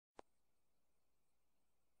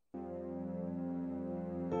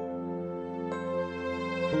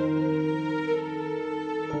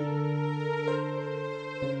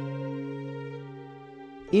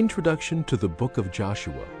Introduction to the Book of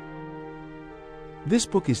Joshua. This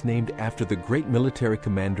book is named after the great military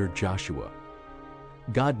commander Joshua.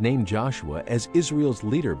 God named Joshua as Israel's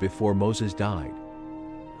leader before Moses died.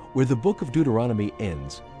 Where the book of Deuteronomy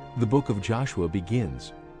ends, the book of Joshua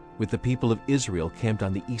begins, with the people of Israel camped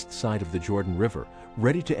on the east side of the Jordan River,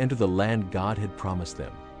 ready to enter the land God had promised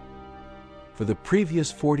them. For the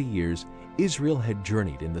previous 40 years, Israel had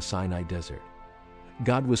journeyed in the Sinai desert.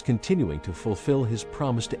 God was continuing to fulfill his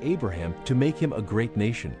promise to Abraham to make him a great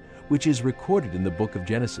nation, which is recorded in the book of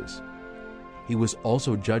Genesis. He was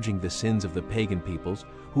also judging the sins of the pagan peoples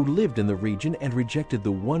who lived in the region and rejected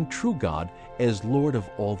the one true God as Lord of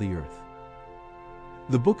all the earth.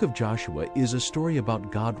 The book of Joshua is a story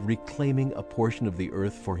about God reclaiming a portion of the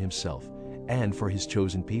earth for himself and for his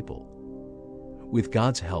chosen people. With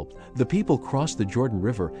God's help, the people crossed the Jordan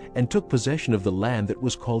River and took possession of the land that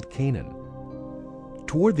was called Canaan.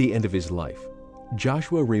 Toward the end of his life,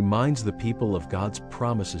 Joshua reminds the people of God's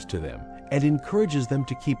promises to them and encourages them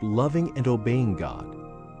to keep loving and obeying God.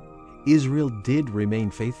 Israel did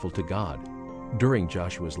remain faithful to God during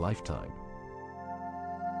Joshua's lifetime.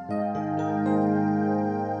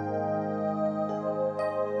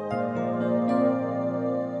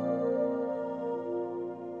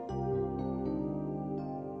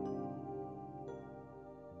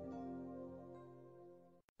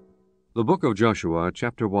 The Book of Joshua,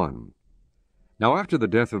 chapter 1. Now after the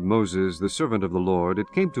death of Moses, the servant of the Lord,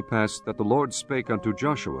 it came to pass that the Lord spake unto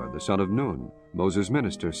Joshua, the son of Nun, Moses'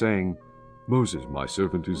 minister, saying, Moses, my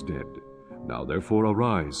servant, is dead. Now therefore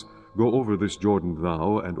arise, go over this Jordan,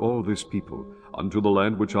 thou and all this people, unto the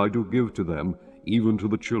land which I do give to them, even to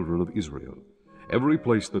the children of Israel. Every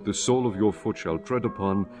place that the sole of your foot shall tread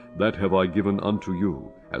upon, that have I given unto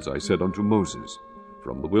you, as I said unto Moses.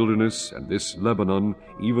 From the wilderness and this Lebanon,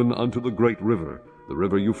 even unto the great river, the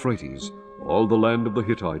river Euphrates, all the land of the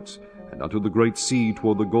Hittites, and unto the great sea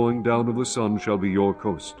toward the going down of the sun shall be your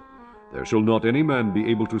coast. There shall not any man be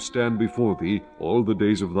able to stand before thee all the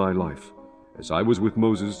days of thy life. As I was with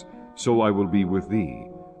Moses, so I will be with thee.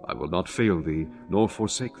 I will not fail thee, nor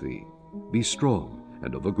forsake thee. Be strong,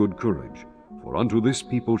 and of a good courage. For unto this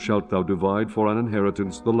people shalt thou divide for an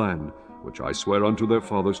inheritance the land, which I swear unto their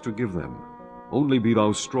fathers to give them. Only be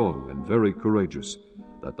thou strong and very courageous,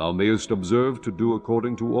 that thou mayest observe to do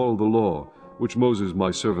according to all the law, which Moses my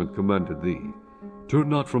servant commanded thee. Turn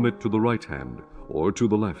not from it to the right hand, or to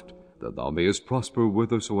the left, that thou mayest prosper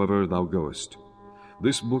whithersoever thou goest.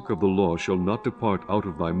 This book of the law shall not depart out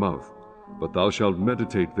of thy mouth, but thou shalt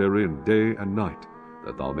meditate therein day and night,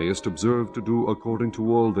 that thou mayest observe to do according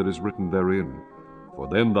to all that is written therein. For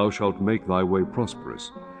then thou shalt make thy way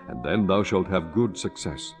prosperous, and then thou shalt have good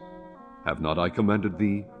success. Have not I commanded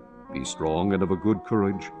thee? Be strong and of a good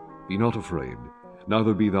courage. Be not afraid,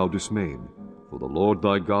 neither be thou dismayed, for the Lord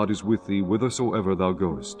thy God is with thee whithersoever thou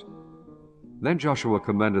goest. Then Joshua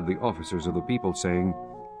commanded the officers of the people, saying,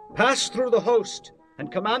 Pass through the host,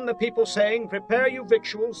 and command the people, saying, Prepare you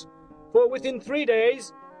victuals, for within 3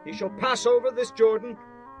 days ye shall pass over this Jordan,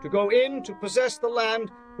 to go in to possess the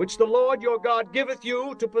land which the Lord your God giveth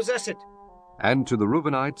you to possess it. And to the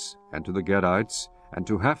Reubenites, and to the Gadites, and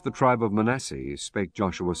to half the tribe of Manasseh spake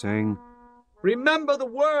Joshua, saying, Remember the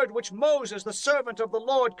word which Moses, the servant of the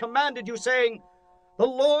Lord, commanded you, saying, The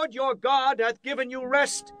Lord your God hath given you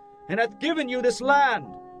rest, and hath given you this land.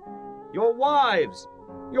 Your wives,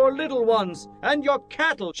 your little ones, and your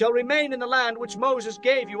cattle shall remain in the land which Moses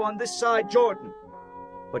gave you on this side Jordan.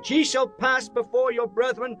 But ye shall pass before your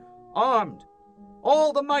brethren armed,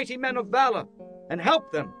 all the mighty men of valor, and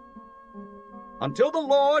help them, until the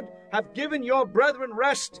Lord have given your brethren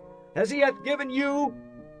rest, as he hath given you,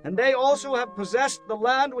 and they also have possessed the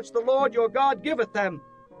land which the Lord your God giveth them.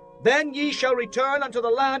 Then ye shall return unto the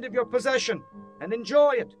land of your possession, and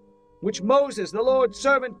enjoy it, which Moses the Lord's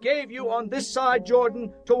servant gave you on this side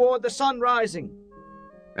Jordan toward the sun rising.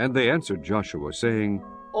 And they answered Joshua, saying,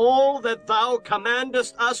 All that thou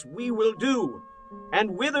commandest us we will do,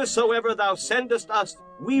 and whithersoever thou sendest us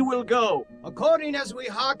we will go. According as we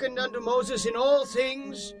hearkened unto Moses in all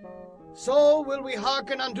things, so will we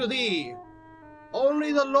hearken unto thee.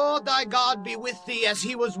 Only the Lord thy God be with thee as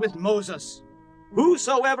he was with Moses.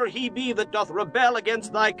 Whosoever he be that doth rebel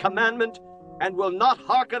against thy commandment, and will not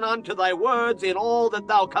hearken unto thy words in all that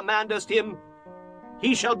thou commandest him,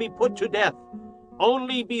 he shall be put to death.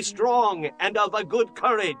 Only be strong and of a good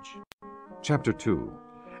courage. Chapter 2.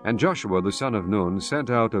 And Joshua the son of Nun sent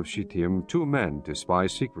out of Shittim 2 men to spy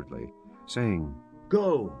secretly, saying,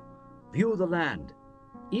 Go, view the land,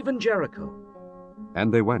 even Jericho.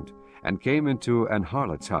 And they went, and came into an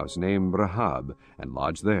harlot's house named Rahab, and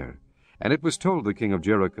lodged there. And it was told the king of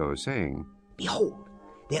Jericho, saying, Behold,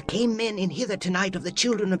 There came men in hither tonight of the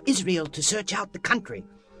children of Israel to search out the country.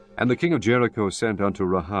 And the king of Jericho sent unto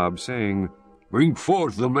Rahab, saying, Bring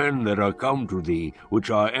forth the men that are come to thee, which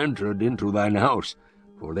are entered into thine house,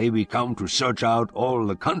 for they be come to search out all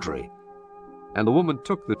the country. And the woman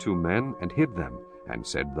took the 2 men, and hid them, and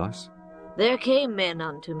said thus, There came men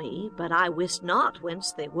unto me, but I wist not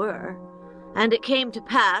whence they were. And it came to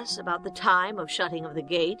pass about the time of shutting of the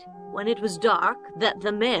gate, when it was dark, that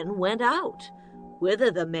the men went out.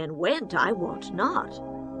 Whither the men went I wot not.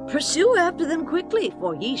 Pursue after them quickly,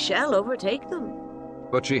 for ye shall overtake them.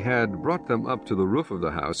 But she had brought them up to the roof of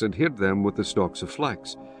the house, and hid them with the stalks of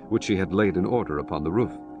flax, which she had laid in order upon the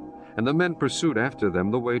roof. And the men pursued after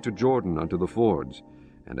them the way to Jordan unto the fords.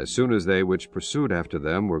 And as soon as they which pursued after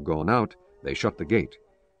them were gone out, they shut the gate.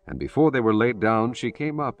 And before they were laid down, she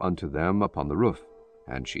came up unto them upon the roof.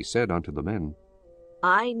 And she said unto the men,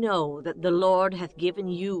 I know that the Lord hath given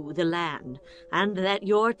you the land, and that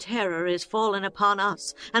your terror is fallen upon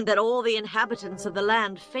us, and that all the inhabitants of the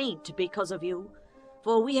land faint because of you.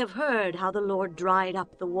 For we have heard how the Lord dried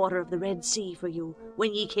up the water of the Red Sea for you,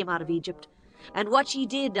 when ye came out of Egypt, and what ye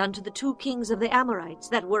did unto the 2 kings of the Amorites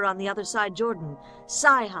that were on the other side Jordan,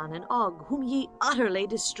 Sihon and Og, whom ye utterly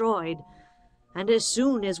destroyed. And as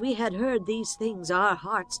soon as we had heard these things, our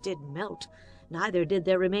hearts did melt, neither did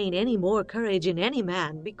there remain any more courage in any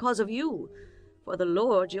man because of you. For the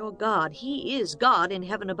Lord your God, he is God in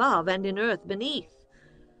heaven above and in earth beneath.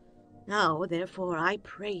 Now therefore I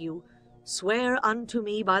pray you, swear unto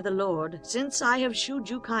me by the Lord, since I have shewed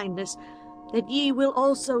you kindness, that ye will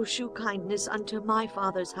also shew kindness unto my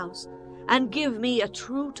father's house, and give me a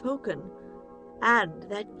true token, and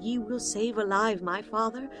that ye will save alive my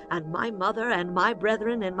father, and my mother, and my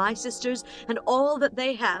brethren, and my sisters, and all that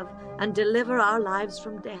they have, and deliver our lives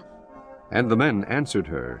from death. And the men answered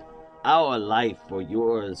her, Our life for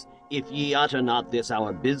yours, if ye utter not this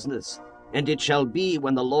our business. And it shall be,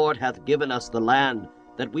 when the Lord hath given us the land,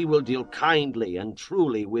 that we will deal kindly and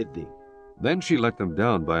truly with thee. Then she let them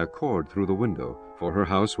down by a cord through the window, for her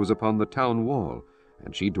house was upon the town wall,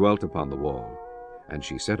 and she dwelt upon the wall. And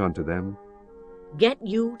she said unto them, Get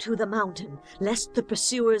you to the mountain, lest the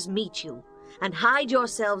pursuers meet you, and hide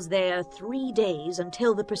yourselves there 3 days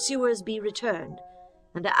until the pursuers be returned,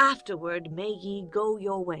 and afterward may ye go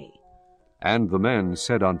your way. And the men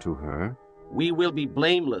said unto her, We will be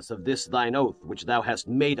blameless of this thine oath, which thou hast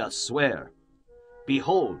made us swear.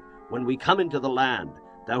 Behold, when we come into the land,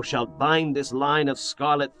 thou shalt bind this line of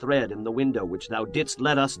scarlet thread in the window which thou didst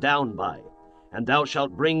let us down by. And thou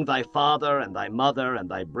shalt bring thy father, and thy mother, and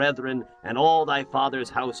thy brethren, and all thy father's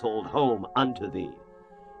household home unto thee.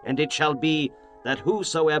 And it shall be, that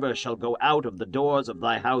whosoever shall go out of the doors of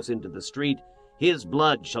thy house into the street, his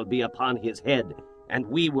blood shall be upon his head, and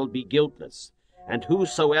we will be guiltless. And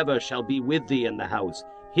whosoever shall be with thee in the house,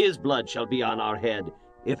 his blood shall be on our head,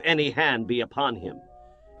 if any hand be upon him.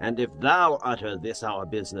 And if thou utter this our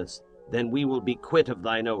business, then we will be quit of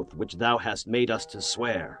thine oath, which thou hast made us to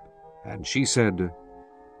swear. And she said,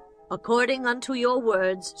 According unto your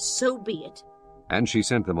words, so be it. And she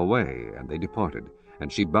sent them away, and they departed.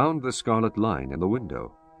 And she bound the scarlet line in the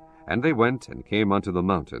window. And they went and came unto the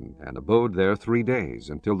mountain, and abode there 3 days,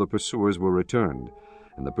 until the pursuers were returned.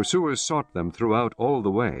 And the pursuers sought them throughout all the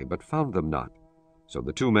way, but found them not. So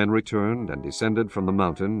the 2 men returned, and descended from the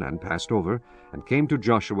mountain, and passed over, and came to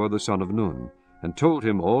Joshua the son of Nun, and told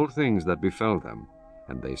him all things that befell them.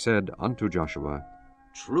 And they said unto Joshua,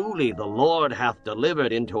 Truly the Lord hath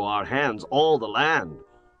delivered into our hands all the land,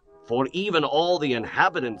 for even all the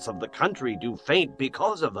inhabitants of the country do faint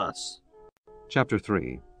because of us. Chapter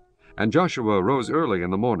 3. And Joshua rose early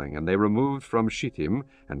in the morning, and they removed from Shittim,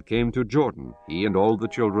 and came to Jordan, he and all the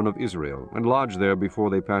children of Israel, and lodged there before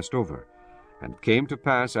they passed over. And it came to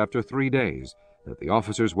pass after 3 days, that the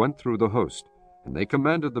officers went through the host, and they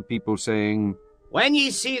commanded the people, saying, When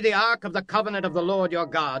ye see the ark of the covenant of the Lord your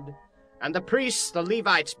God, and the priests the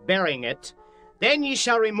Levites bearing it, then ye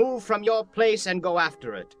shall remove from your place and go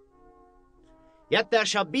after it. Yet there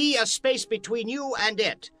shall be a space between you and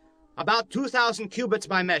it, about 2,000 cubits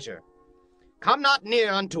by measure. Come not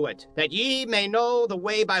near unto it, that ye may know the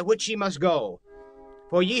way by which ye must go,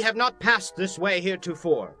 for ye have not passed this way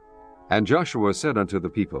heretofore. And Joshua said unto the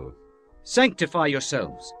people, Sanctify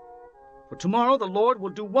yourselves, for tomorrow the Lord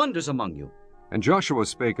will do wonders among you. And Joshua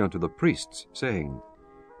spake unto the priests, saying,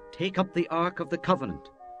 Take up the ark of the covenant,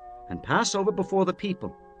 and pass over before the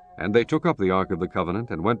people. And they took up the ark of the covenant,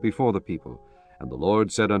 and went before the people. And the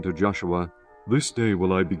Lord said unto Joshua, This day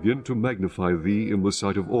will I begin to magnify thee in the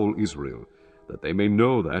sight of all Israel, that they may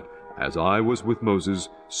know that, as I was with Moses,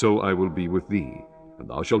 so I will be with thee. And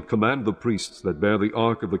thou shalt command the priests that bear the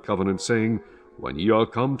ark of the covenant, saying, When ye are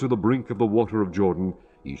come to the brink of the water of Jordan,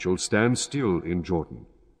 ye shall stand still in Jordan.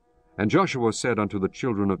 And Joshua said unto the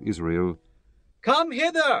children of Israel, Come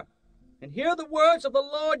hither, and hear the words of the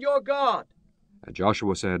Lord your God. And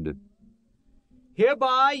Joshua said,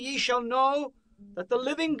 Hereby ye shall know that the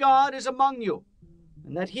living God is among you,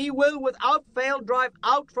 and that he will without fail drive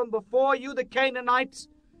out from before you the Canaanites,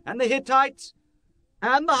 and the Hittites,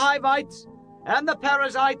 and the Hivites, and the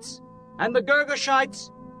Perizzites, and the Girgashites,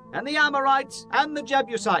 and the Amorites, and the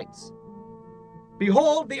Jebusites.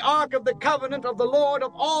 Behold, the ark of the covenant of the Lord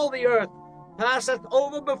of all the earth passeth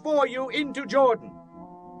over before you into Jordan.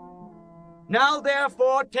 Now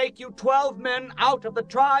therefore take you 12 men out of the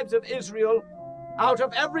tribes of Israel, out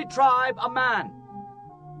of every tribe a man.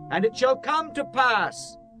 And it shall come to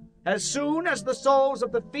pass, as soon as the soles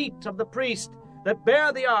of the feet of the priest that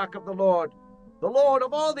bear the ark of the Lord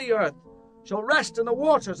of all the earth, shall rest in the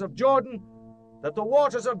waters of Jordan, that the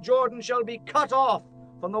waters of Jordan shall be cut off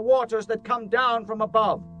from the waters that come down from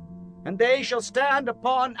above, and they shall stand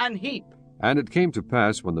upon an heap. And it came to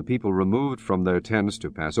pass, when the people removed from their tents to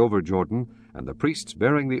pass over Jordan, and the priests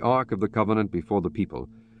bearing the ark of the covenant before the people,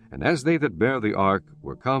 and as they that bear the ark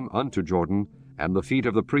were come unto Jordan, and the feet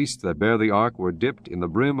of the priests that bear the ark were dipped in the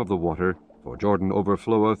brim of the water, for Jordan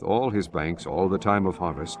overfloweth all his banks all the time of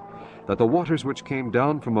harvest, that the waters which came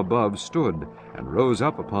down from above stood, and rose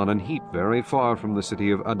up upon an heap very far from the city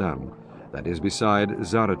of Adam, that is beside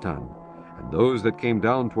Zaratan. And those that came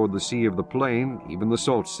down toward the sea of the plain, even the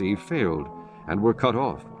salt sea, failed, and were cut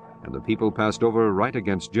off, and the people passed over right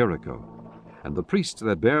against Jericho. And the priests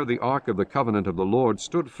that bare the ark of the covenant of the Lord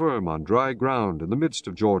stood firm on dry ground in the midst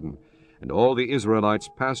of Jordan, and all the Israelites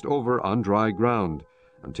passed over on dry ground,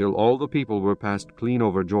 until all the people were passed clean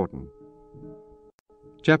over Jordan.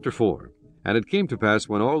 Chapter 4. And it came to pass,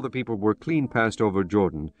 when all the people were clean passed over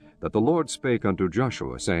Jordan, that the Lord spake unto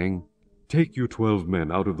Joshua, saying, Take you 12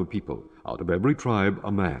 men out of the people, out of every tribe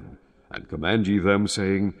a man, and command ye them,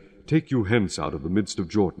 saying, Take you hence out of the midst of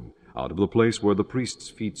Jordan, out of the place where the priests'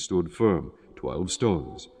 feet stood firm, 12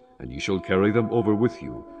 stones, and ye shall carry them over with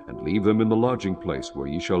you, and leave them in the lodging place where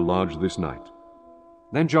ye shall lodge this night.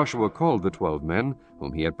 Then Joshua called the 12 men,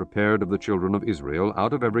 whom he had prepared of the children of Israel,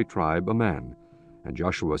 out of every tribe a man. And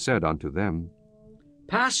Joshua said unto them,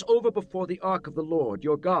 Pass over before the ark of the Lord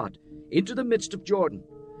your God into the midst of Jordan,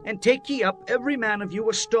 and take ye up every man of you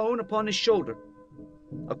a stone upon his shoulder,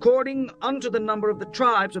 according unto the number of the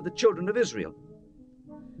tribes of the children of Israel,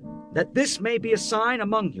 that this may be a sign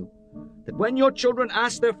among you, that when your children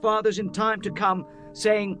ask their fathers in time to come,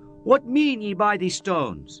 saying, What mean ye by these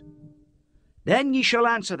stones? Then ye shall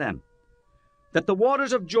answer them, that the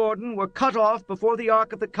waters of Jordan were cut off before the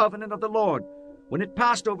ark of the covenant of the Lord, when it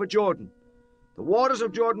passed over Jordan. The waters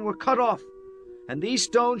of Jordan were cut off, and these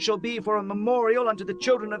stones shall be for a memorial unto the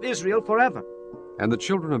children of Israel forever. And the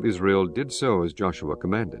children of Israel did so as Joshua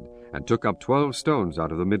commanded, and took up 12 stones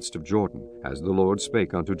out of the midst of Jordan, as the Lord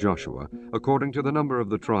spake unto Joshua, according to the number of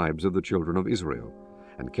the tribes of the children of Israel,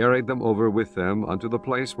 and carried them over with them unto the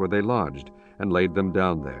place where they lodged, and laid them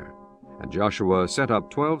down there. And Joshua set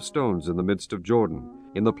up 12 stones in the midst of Jordan,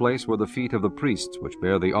 in the place where the feet of the priests which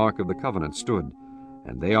bear the ark of the covenant stood,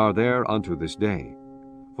 and they are there unto this day.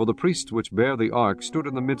 For the priests which bear the ark stood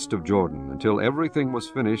in the midst of Jordan, until everything was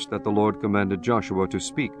finished that the Lord commanded Joshua to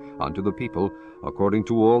speak unto the people, according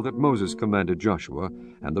to all that Moses commanded Joshua,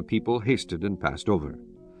 and the people hasted and passed over.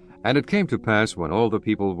 And it came to pass, when all the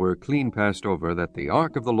people were clean passed over, that the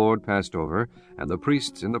ark of the Lord passed over, and the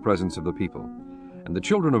priests in the presence of the people. And the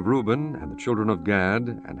children of Reuben, and the children of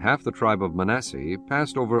Gad, and half the tribe of Manasseh,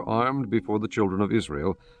 passed over armed before the children of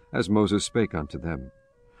Israel, as Moses spake unto them.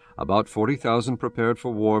 About 40,000 prepared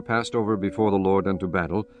for war passed over before the Lord unto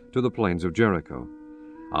battle to the plains of Jericho.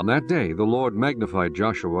 On that day the Lord magnified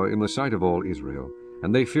Joshua in the sight of all Israel,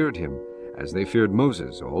 and they feared him, as they feared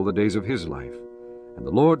Moses all the days of his life. And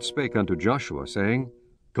the Lord spake unto Joshua, saying,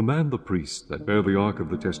 Command the priests that bear the ark of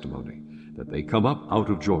the testimony, that they come up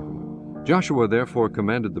out of Jordan. Joshua therefore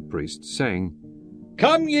commanded the priests, saying,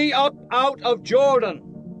 Come ye up out of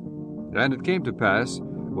Jordan. And it came to pass,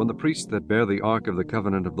 when the priests that bear the ark of the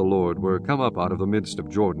covenant of the Lord were come up out of the midst of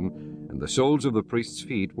Jordan, and the soles of the priests'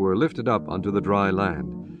 feet were lifted up unto the dry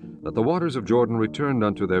land, that the waters of Jordan returned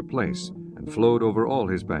unto their place, and flowed over all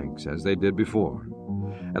his banks, as they did before.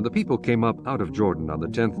 And the people came up out of Jordan on the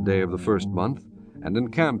 10th day of the first month, and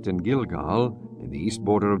encamped in Gilgal, in the east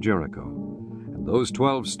border of Jericho. And those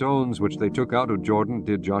 12 stones which they took out of Jordan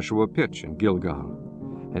did Joshua pitch in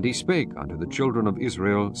Gilgal. And he spake unto the children of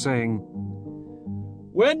Israel, saying,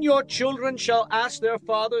 When your children shall ask their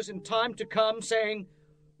fathers in time to come, saying,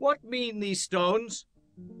 What mean these stones?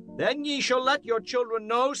 Then ye shall let your children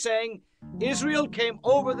know, saying, Israel came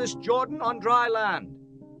over this Jordan on dry land.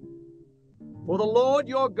 For the Lord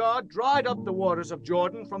your God dried up the waters of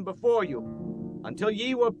Jordan from before you, until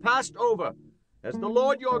ye were passed over, as the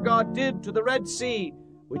Lord your God did to the Red Sea,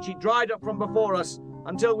 which he dried up from before us,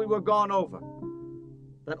 until we were gone over.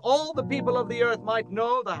 That all the people of the earth might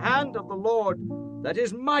know the hand of the Lord that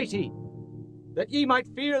is mighty, that ye might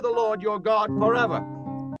fear the Lord your God forever.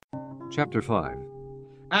 Chapter 5.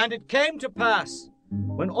 And it came to pass,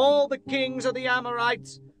 when all the kings of the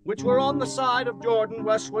Amorites, which were on the side of Jordan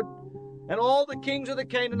westward, and all the kings of the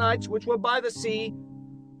Canaanites, which were by the sea,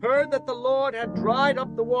 heard that the Lord had dried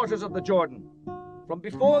up the waters of the Jordan, from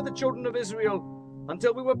before the children of Israel,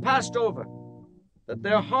 until we were passed over, that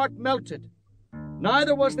their heart melted,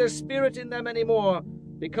 neither was there spirit in them any more,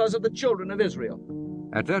 because of the children of Israel.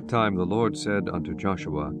 At that time the Lord said unto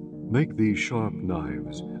Joshua, Make thee sharp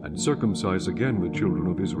knives, and circumcise again the children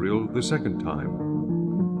of Israel the second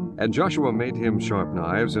time. And Joshua made him sharp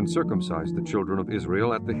knives, and circumcised the children of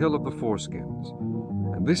Israel at the hill of the foreskins.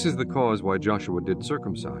 And this is the cause why Joshua did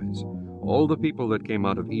circumcise. All the people that came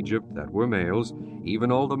out of Egypt that were males,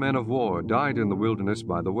 even all the men of war, died in the wilderness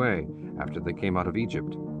by the way, after they came out of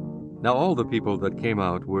Egypt. Now all the people that came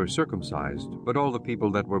out were circumcised, but all the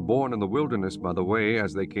people that were born in the wilderness by the way,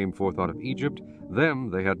 as they came forth out of Egypt, them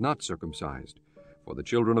they had not circumcised. For the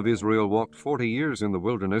children of Israel walked 40 years in the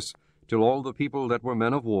wilderness, till all the people that were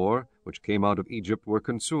men of war, which came out of Egypt, were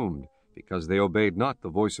consumed, because they obeyed not the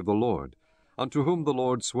voice of the Lord, unto whom the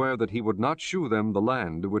Lord sware that he would not shew them the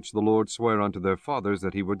land which the Lord sware unto their fathers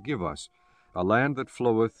that he would give us, a land that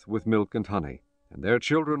floweth with milk and honey. And their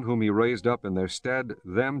children whom he raised up in their stead,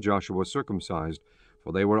 them Joshua circumcised,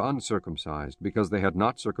 for they were uncircumcised, because they had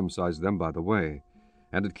not circumcised them by the way.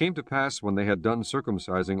 And it came to pass, when they had done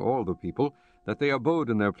circumcising all the people, that they abode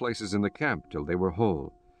in their places in the camp till they were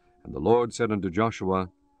whole. And the Lord said unto Joshua,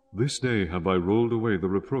 This day have I rolled away the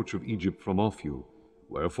reproach of Egypt from off you.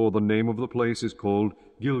 Wherefore the name of the place is called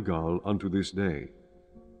Gilgal unto this day.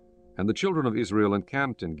 And the children of Israel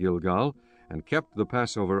encamped in Gilgal, and kept the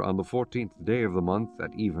Passover on the 14th day of the month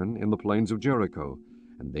at even in the plains of Jericho.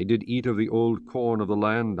 And they did eat of the old corn of the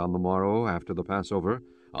land on the morrow after the Passover,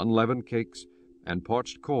 unleavened cakes, and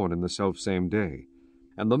parched corn in the selfsame day.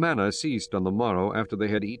 And the manna ceased on the morrow after they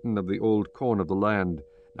had eaten of the old corn of the land,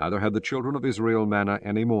 neither had the children of Israel manna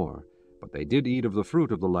any more, but they did eat of the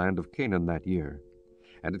fruit of the land of Canaan that year.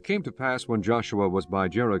 And it came to pass, when Joshua was by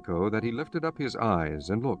Jericho, that he lifted up his eyes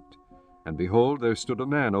and looked. And behold, there stood a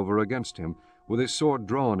man over against him, with his sword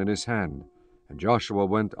drawn in his hand. And Joshua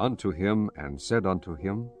went unto him, and said unto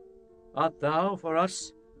him, Art thou for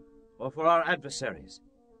us, or for our adversaries?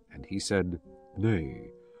 And he said,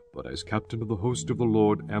 Nay, but as captain of the host of the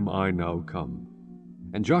Lord am I now come.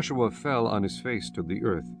 And Joshua fell on his face to the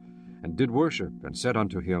earth, and did worship, and said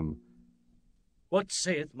unto him, What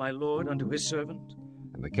saith my Lord unto his servant?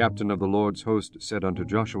 And the captain of the Lord's host said unto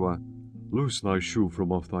Joshua, Loose thy shoe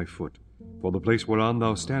from off thy foot, for the place whereon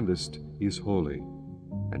thou standest is holy.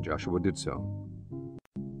 And Joshua did so.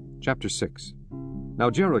 Chapter 6. Now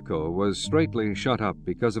Jericho was straitly shut up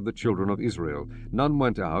because of the children of Israel. None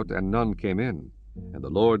went out, and none came in. And the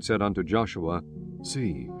Lord said unto Joshua,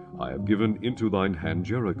 See, I have given into thine hand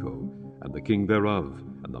Jericho, and the king thereof,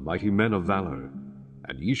 and the mighty men of valor.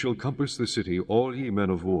 And ye shall compass the city, all ye men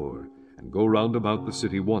of war, and go round about the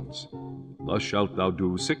city once. Thus shalt thou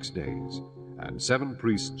do 6 days. And 7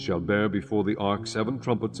 priests shall bear before the ark 7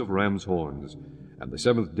 trumpets of ram's horns. And the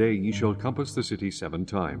 7th day ye shall compass the city 7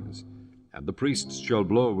 times. And the priests shall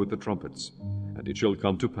blow with the trumpets. And it shall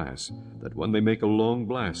come to pass, that when they make a long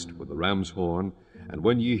blast with the ram's horn, and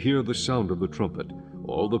when ye hear the sound of the trumpet,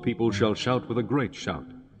 all the people shall shout with a great shout.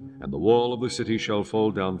 And the wall of the city shall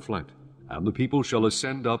fall down flat, and the people shall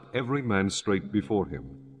ascend up every man straight before him.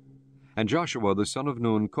 And Joshua the son of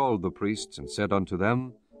Nun called the priests, and said unto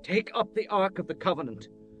them, Take up the ark of the covenant,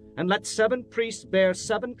 and let 7 priests bear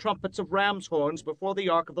 7 trumpets of ram's horns before the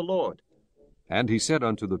ark of the Lord. And he said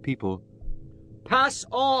unto the people, Pass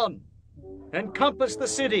on, and compass the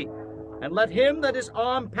city, and let him that is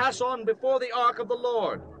armed pass on before the ark of the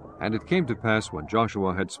Lord. And it came to pass, when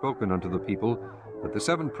Joshua had spoken unto the people, that the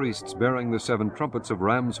 7 priests bearing the 7 trumpets of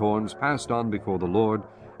ram's horns passed on before the Lord,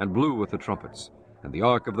 and blew with the trumpets. And the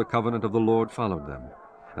ark of the covenant of the Lord followed them.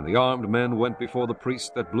 And the armed men went before the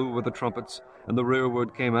priests that blew with the trumpets, and the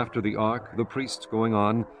rearward came after the ark, the priests going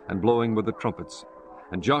on, and blowing with the trumpets.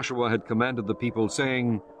 And Joshua had commanded the people,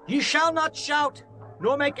 saying, Ye shall not shout,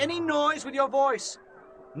 nor make any noise with your voice,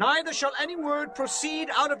 neither shall any word proceed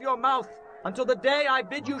out of your mouth, until the day I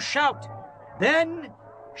bid you shout. Then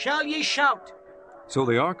shall ye shout. So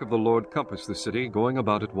the ark of the Lord compassed the city, going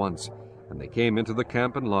about it once. And they came into the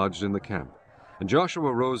camp and lodged in the camp. And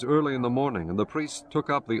Joshua rose early in the morning, and the priests took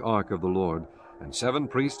up the ark of the Lord. And 7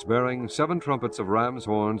 priests bearing 7 trumpets of ram's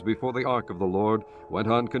horns before the ark of the Lord went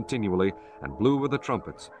on continually, and blew with the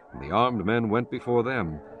trumpets, and the armed men went before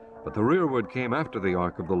them. But the rearward came after the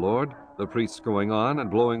ark of the Lord, the priests going on and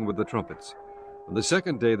blowing with the trumpets. On the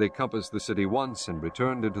 2nd day they compassed the city once, and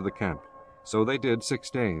returned into the camp. So they did 6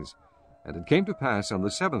 days. And it came to pass on the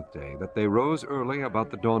 7th day that they rose early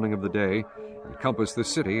about the dawning of the day, and compassed the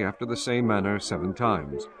city after the same manner 7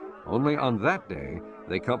 times. Only on that day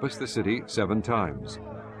they compassed the city 7 times.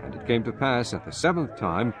 And it came to pass at the 7th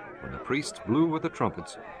time, when the priests blew with the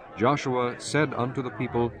trumpets, Joshua said unto the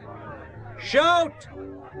people, Shout!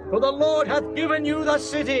 For the Lord hath given you the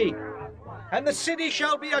city, and the city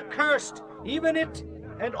shall be accursed, even it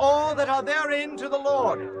and all that are therein, to the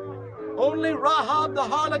Lord. Only Rahab the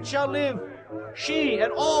harlot shall live, she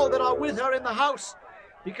and all that are with her in the house,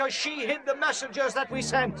 because she hid the messengers that we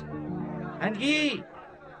sent. And ye,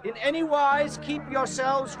 in any wise keep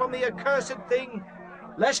yourselves from the accursed thing,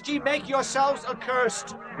 lest ye make yourselves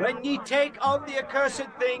accursed, when ye take of the accursed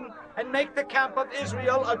thing, and make the camp of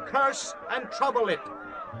Israel a curse and trouble it.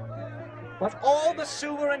 But all the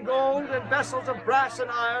silver and gold and vessels of brass and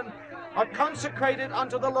iron are consecrated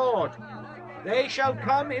unto the Lord. They shall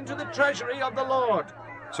come into the treasury of the Lord.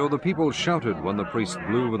 So the people shouted when the priests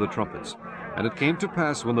blew with the trumpets. And it came to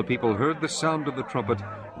pass, when the people heard the sound of the trumpet,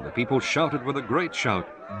 and the people shouted with a great shout,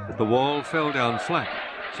 that the wall fell down flat,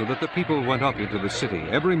 so that the people went up into the city,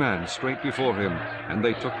 every man straight before him, and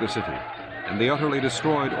they took the city. And they utterly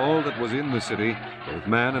destroyed all that was in the city, both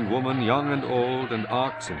man and woman, young and old, and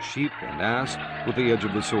ox and sheep and ass, with the edge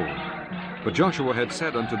of the sword. But Joshua had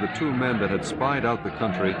said unto the 2 men that had spied out the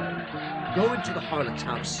country, Go into the harlot's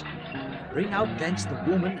house, bring out thence the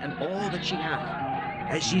woman and all that she hath,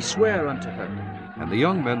 as ye swear unto her. And the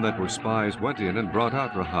young men that were spies went in and brought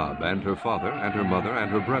out Rahab, and her father, and her mother, and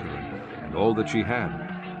her brethren, and all that she had.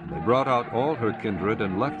 And they brought out all her kindred,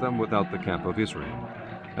 and left them without the camp of Israel.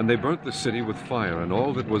 And they burnt the city with fire, and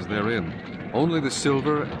all that was therein. Only the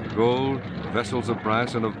silver and the gold, the vessels of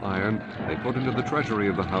brass and of iron, they put into the treasury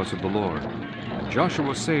of the house of the Lord. And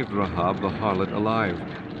Joshua saved Rahab the harlot alive,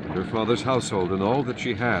 and her father's household, and all that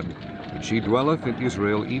she had. And she dwelleth in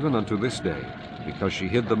Israel even unto this day, because she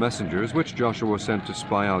hid the messengers which Joshua sent to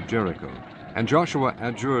spy out Jericho. And Joshua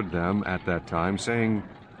adjured them at that time, saying,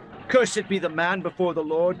 Cursed be the man before the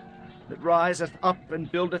Lord, that riseth up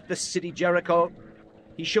and buildeth the city Jericho.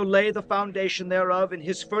 He shall lay the foundation thereof in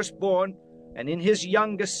his firstborn, and in his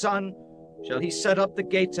youngest son shall he set up the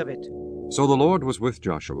gates of it. So the Lord was with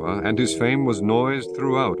Joshua, and his fame was noised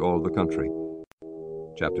throughout all the country.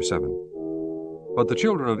 Chapter 7. But the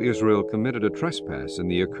children of Israel committed a trespass in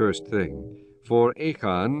the accursed thing. For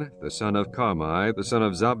Achan, the son of Carmi, the son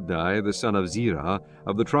of Zabdi, the son of Zerah,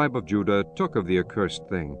 of the tribe of Judah, took of the accursed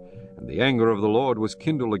thing. And the anger of the Lord was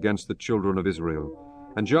kindled against the children of Israel.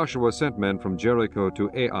 And Joshua sent men from Jericho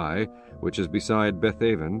to Ai, which is beside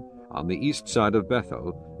Bethaven, on the east side of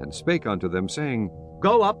Bethel, and spake unto them, saying,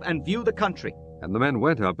 Go up and view the country. And the men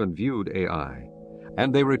went up and viewed Ai.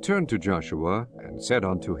 And they returned to Joshua, and said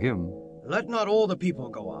unto him, Let not all the people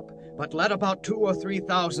go up, but let about 2,000 or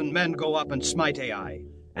 3,000 men go up and smite Ai.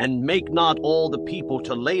 And make not all the people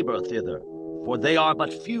to labor thither, for they are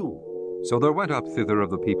but few. So there went up thither of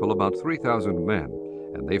the people about 3,000 men,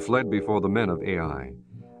 and they fled before the men of Ai.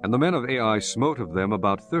 And the men of Ai smote of them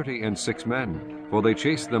about 36 men, for they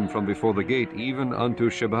chased them from before the gate even unto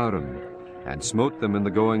Shebarim, and smote them in the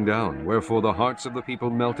going down, wherefore the hearts of the people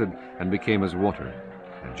melted, and became as water.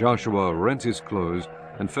 And Joshua rent his clothes,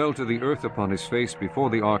 and fell to the earth upon his face before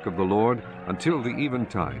the ark of the Lord, until the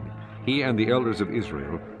eventide, he and the elders of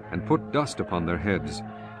Israel, and put dust upon their heads.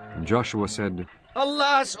 And Joshua said,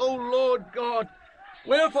 Alas, O Lord God,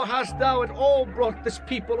 wherefore hast thou at all brought this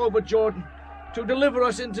people over Jordan, to deliver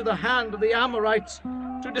us into the hand of the Amorites,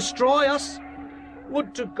 to destroy us?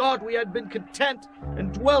 Would to God we had been content,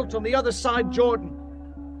 and dwelt on the other side Jordan.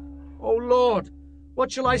 O Lord,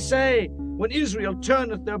 what shall I say, when Israel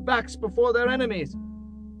turneth their backs before their enemies?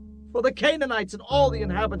 For the Canaanites and all the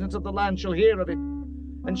inhabitants of the land shall hear of it,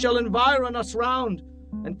 and shall environ us round,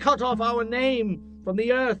 and cut off our name from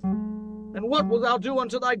the earth. And what wilt thou do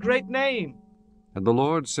unto thy great name? And the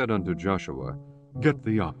Lord said unto Joshua, Get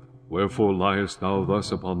thee up, wherefore liest thou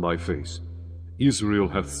thus upon thy face? Israel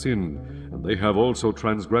hath sinned, and they have also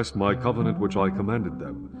transgressed my covenant which I commanded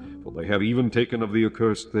them. For they have even taken of the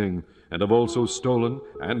accursed thing, and have also stolen,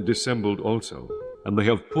 and dissembled also, and they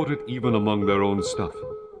have put it even among their own stuff.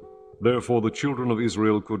 Therefore the children of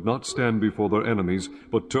Israel could not stand before their enemies,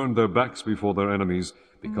 but turned their backs before their enemies,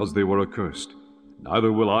 because they were accursed.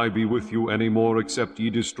 Neither will I be with you any more, except ye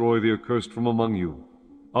destroy the accursed from among you.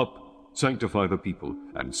 Up, sanctify the people,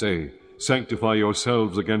 and say, Sanctify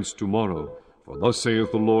yourselves against tomorrow. For thus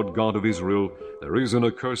saith the Lord God of Israel, There is an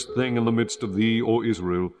accursed thing in the midst of thee, O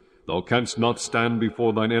Israel. Thou canst not stand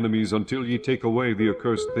before thine enemies until ye take away the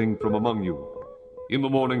accursed thing from among you. In the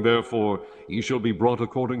morning, therefore, ye shall be brought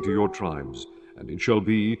according to your tribes. And it shall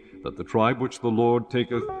be that the tribe which the Lord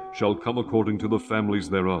taketh shall come according to the families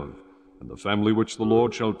thereof. And the family which the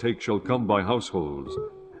Lord shall take shall come by households.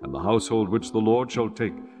 And the household which the Lord shall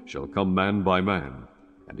take shall come man by man.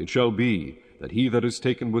 And it shall be that he that is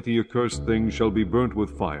taken with the accursed thing shall be burnt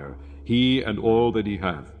with fire, he and all that he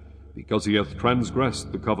hath, because he hath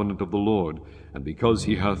transgressed the covenant of the Lord, and because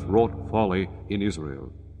he hath wrought folly in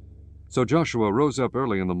Israel. So Joshua rose up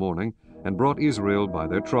early in the morning, and brought Israel by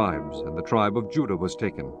their tribes, and the tribe of Judah was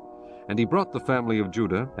taken. And he brought the family of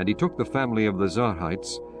Judah, and he took the family of the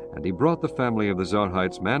Zarhites, and he brought the family of the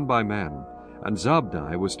Zarhites man by man, and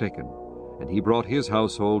Zabdi was taken. And he brought his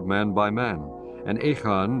household man by man, and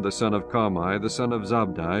Achan the son of Carmi, the son of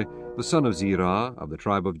Zabdi, the son of Zerah, of the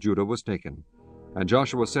tribe of Judah, was taken. And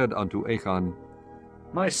Joshua said unto Achan,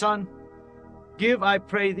 My son, give, I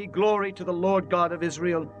pray thee, glory to the Lord God of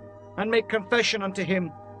Israel, and make confession unto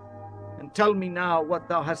him, and tell me now what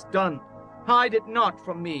thou hast done. Hide it not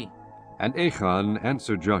from me. And Achan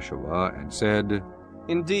answered Joshua, and said,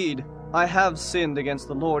 Indeed, I have sinned against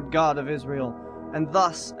the Lord God of Israel, and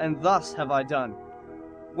thus have I done.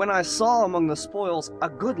 When I saw among the spoils a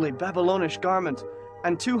goodly Babylonish garment,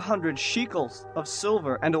 and 200 shekels of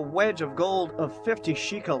silver, and a wedge of gold of 50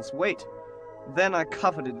 shekels weight, then I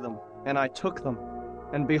coveted them, and I took them.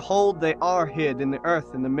 And behold, they are hid in the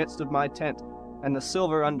earth in the midst of my tent, and the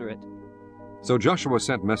silver under it. So Joshua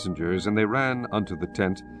sent messengers, and they ran unto the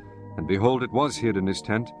tent, and behold, it was hid in his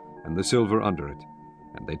tent, and the silver under it.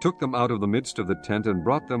 And they took them out of the midst of the tent, and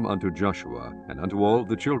brought them unto Joshua, and unto all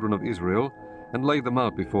the children of Israel, and laid them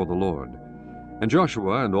out before the Lord. And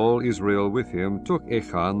Joshua and all Israel with him took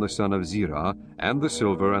Achan the son of Zerah, and the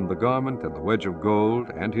silver, and the garment, and the wedge of gold,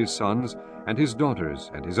 and his sons, and his daughters,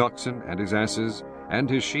 and his oxen, and his asses, and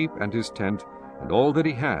his sheep, and his tent, and all that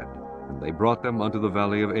he had, and they brought them unto the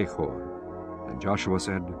valley of Achor. And Joshua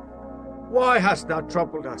said, Why hast thou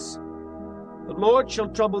troubled us? The Lord shall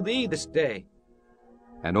trouble thee this day.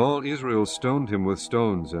 And all Israel stoned him with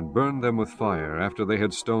stones, and burned them with fire, after they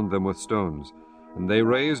had stoned them with stones. And they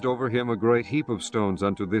raised over him a great heap of stones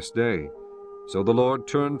unto this day. So the Lord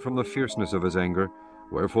turned from the fierceness of his anger,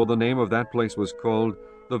 wherefore the name of that place was called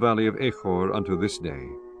the Valley of Achor unto this day.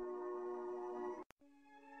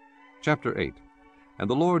 Chapter 8. And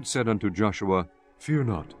the Lord said unto Joshua, Fear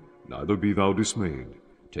not, neither be thou dismayed.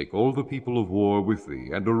 Take all the people of war with thee,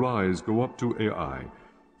 and arise, go up to Ai.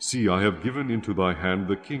 See, I have given into thy hand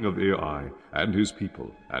the king of Ai, and his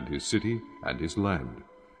people, and his city, and his land.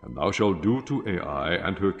 And thou shalt do to Ai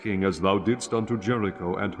and her king as thou didst unto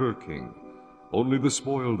Jericho and her king. Only the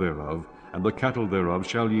spoil thereof, and the cattle thereof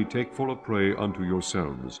shall ye take for a prey unto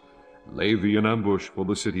yourselves. Lay thee an ambush for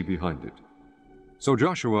the city behind it. So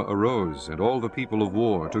Joshua arose, and all the people of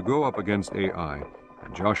war, to go up against Ai.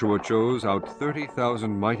 And Joshua chose out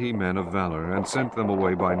 30,000 mighty men of valor, and sent them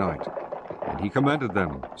away by night. And he commanded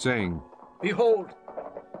them, saying, Behold,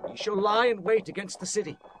 ye shall lie in wait against the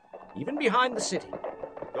city, even behind the city.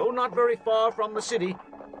 Go not very far from the city,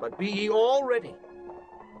 but be ye all ready.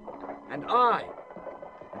 And I,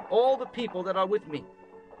 and all the people that are with me,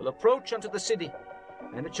 will approach unto the city.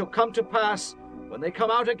 And it shall come to pass, when they come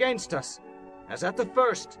out against us, as at the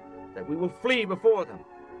first, that we will flee before them.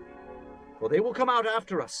 For they will come out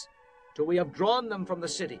after us, till we have drawn them from the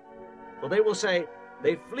city. For they will say,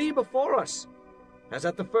 They flee before us, as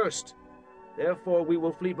at the first. Therefore we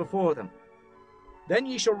will flee before them. Then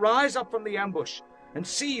ye shall rise up from the ambush, and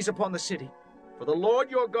seize upon the city, for the Lord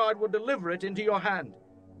your God will deliver it into your hand.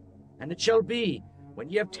 And it shall be, when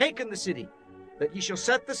ye have taken the city, that ye shall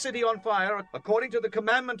set the city on fire, according to the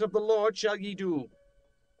commandment of the Lord shall ye do.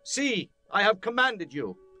 See, I have commanded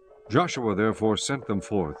you. Joshua therefore sent them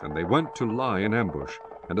forth, and they went to lie in ambush,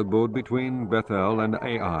 and abode between Bethel and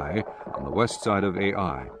Ai, on the west side of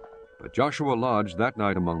Ai. But Joshua lodged that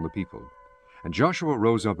night among the people. And Joshua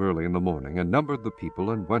rose up early in the morning, and numbered the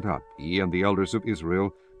people, and went up, he and the elders of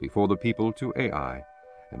Israel, before the people to Ai.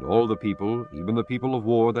 And all the people, even the people of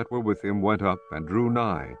war that were with him, went up, and drew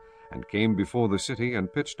nigh, and came before the city,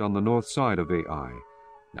 and pitched on the north side of Ai.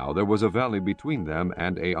 Now there was a valley between them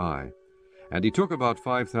and Ai. And he took about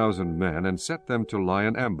 5,000 men, and set them to lie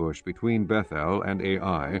in ambush between Bethel and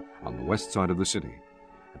Ai, on the west side of the city.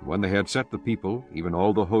 And when they had set the people, even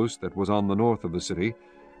all the host that was on the north of the city,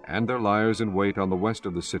 and their liers in wait on the west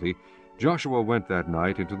of the city, Joshua went that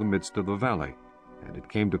night into the midst of the valley. And it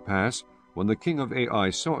came to pass, when the king of Ai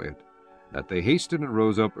saw it, that they hasted and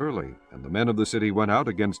rose up early, and the men of the city went out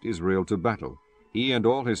against Israel to battle, he and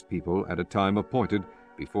all his people at a time appointed,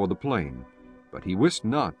 before the plain. But he wist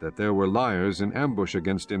not that there were liers in ambush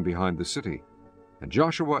against him behind the city. And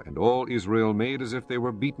Joshua and all Israel made as if they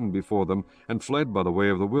were beaten before them, and fled by the way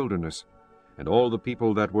of the wilderness. And all the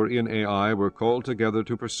people that were in Ai were called together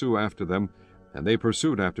to pursue after them, and they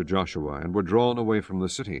pursued after Joshua, and were drawn away from the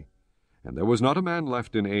city. And there was not a man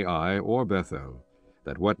left in Ai or Bethel,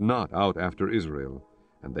 that went not out after Israel.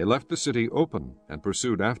 And they left the city open, and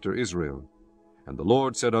pursued after Israel. And the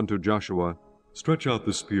Lord said unto Joshua, Stretch out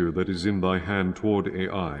the spear that is in thy hand toward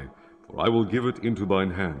Ai, for I will give it into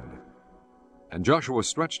thine hand. And Joshua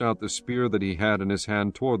stretched out the spear that he had in his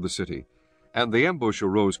hand toward the city. And the ambush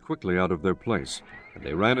arose quickly out of their place. And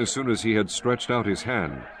they ran as soon as he had stretched out his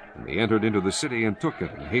hand. And they entered into the city, and took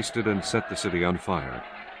it, and hasted, and set the city on fire.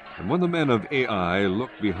 And when the men of Ai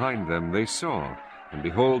looked behind them, they saw, and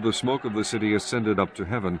behold, the smoke of the city ascended up to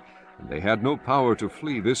heaven, and they had no power to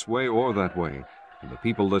flee this way or that way. And the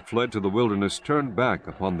people that fled to the wilderness turned back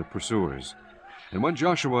upon the pursuers. And when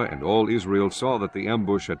Joshua and all Israel saw that the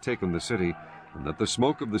ambush had taken the city, and that the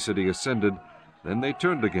smoke of the city ascended, then they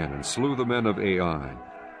turned again, and slew the men of Ai.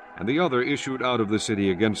 And the other issued out of the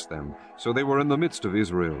city against them. So they were in the midst of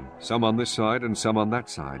Israel, some on this side and some on that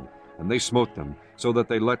side. And they smote them, so that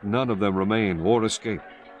they let none of them remain or escape.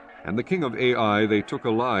 And the king of Ai they took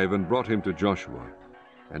alive, and brought him to Joshua.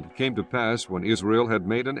 And it came to pass, when Israel had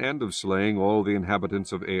made an end of slaying all the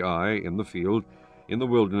inhabitants of Ai in the field, in the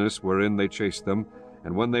wilderness wherein they chased them,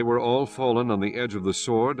 and when they were all fallen on the edge of the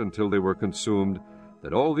sword until they were consumed,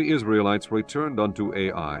 that all the Israelites returned unto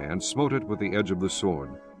Ai, and smote it with the edge of the sword.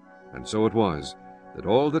 And so it was, that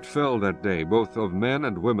all that fell that day, both of men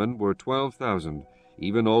and women, were 12,000,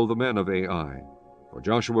 even all the men of Ai. For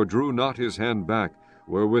Joshua drew not his hand back,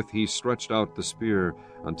 wherewith he stretched out the spear,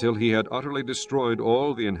 until he had utterly destroyed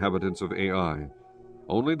all the inhabitants of Ai.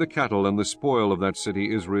 Only the cattle and the spoil of that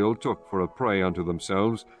city Israel took for a prey unto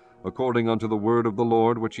themselves, according unto the word of the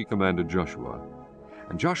Lord which he commanded Joshua.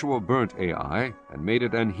 And Joshua burnt Ai, and made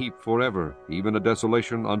it an heap forever, even a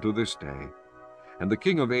desolation unto this day. And the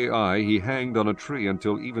king of Ai he hanged on a tree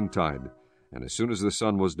until eventide. And as soon as the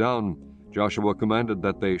sun was down, Joshua commanded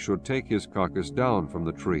that they should take his carcass down from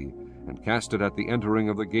the tree, and cast it at the entering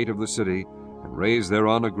of the gate of the city, and raise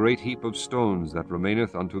thereon a great heap of stones that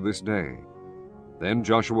remaineth unto this day. Then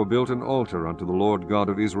Joshua built an altar unto the Lord God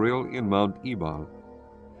of Israel in Mount Ebal.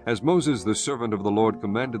 As Moses the servant of the Lord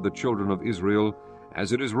commanded the children of Israel,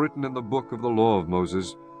 as it is written in the book of the law of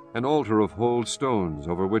Moses, an altar of whole stones,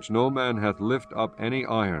 over which no man hath lift up any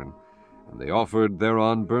iron. And they offered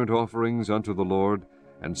thereon burnt offerings unto the Lord,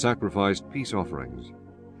 and sacrificed peace offerings.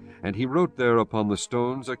 And he wrote there upon the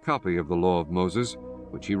stones a copy of the law of Moses,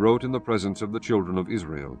 which he wrote in the presence of the children of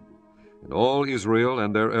Israel. And all Israel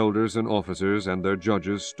and their elders and officers and their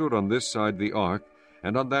judges stood on this side the ark,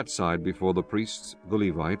 and on that side before the priests, the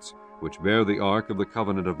Levites, which bear the ark of the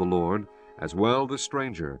covenant of the Lord, as well the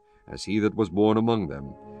stranger, as he that was born among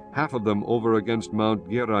them, half of them over against Mount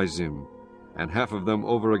Gerizim, and half of them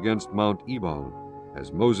over against Mount Ebal,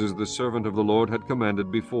 as Moses the servant of the Lord had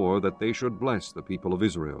commanded before, that they should bless the people of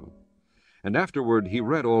Israel. And afterward he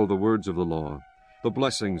read all the words of the law, the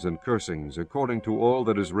blessings and cursings, according to all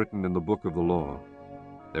that is written in the book of the law.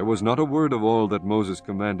 There was not a word of all that Moses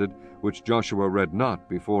commanded, which Joshua read not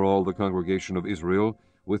before all the congregation of Israel,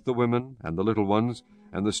 with the women and the little ones,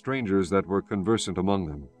 and the strangers that were conversant among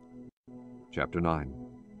them. Chapter 9.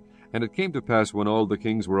 And it came to pass, when all the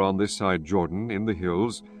kings were on this side Jordan, in the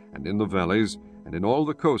hills, and in the valleys, and in all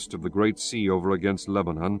the coast of the great sea over against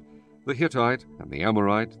Lebanon, the Hittite, and the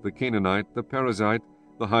Amorite, the Canaanite, the Perizzite,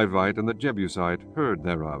 the Hivite, and the Jebusite heard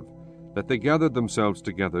thereof, that they gathered themselves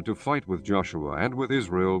together to fight with Joshua and with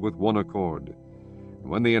Israel with one accord. And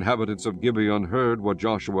when the inhabitants of Gibeon heard what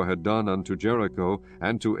Joshua had done unto Jericho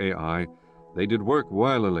and to Ai, they did work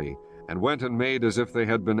wilily, and went and made as if they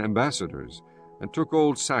had been ambassadors, and took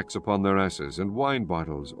old sacks upon their asses, and wine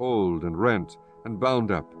bottles, old and rent, and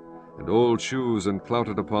bound up, and old shoes and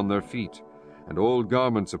clouted upon their feet, and old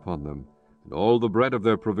garments upon them, and all the bread of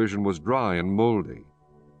their provision was dry and mouldy.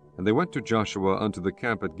 And they went to Joshua unto the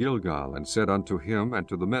camp at Gilgal, and said unto him and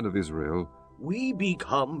to the men of Israel, We be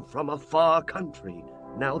come from a far country,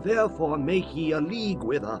 now therefore make ye a league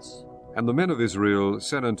with us. And the men of Israel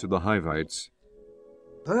said unto the Hivites,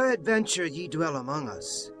 Peradventure ye dwell among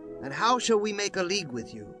us, and how shall we make a league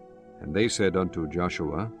with you? And they said unto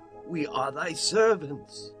Joshua, We are thy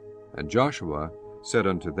servants. And Joshua said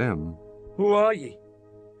unto them, Who are ye?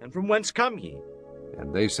 And from whence come ye?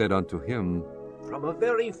 And they said unto him, From a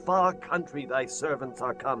very far country thy servants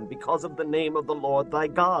are come, because of the name of the Lord thy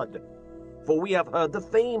God. For we have heard the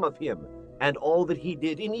fame of him, and all that he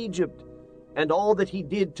did in Egypt, and all that he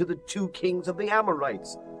did to the 2 kings of the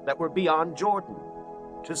Amorites that were beyond Jordan,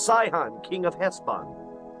 to Sihon king of Heshbon,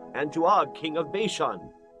 and to Og king of Bashan,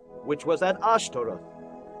 which was at Ashtaroth.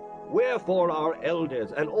 Wherefore our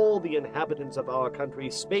elders and all the inhabitants of our country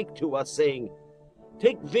spake to us, saying,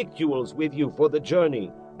 Take victuals with you for the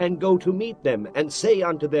journey, and go to meet them, and say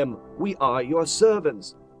unto them, We are your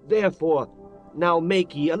servants. Therefore now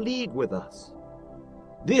make ye a league with us.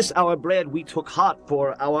 This our bread we took hot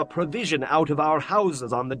for our provision out of our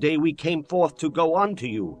houses on the day we came forth to go unto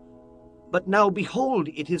you. But now behold,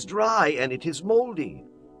 it is dry, and it is mouldy.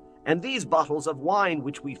 And these bottles of wine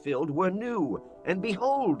which we filled were new, and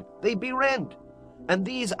behold, they be rent. And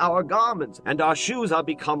these our garments and our shoes are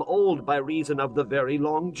become old by reason of the very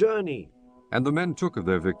long journey. And the men took of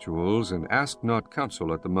their victuals, and asked not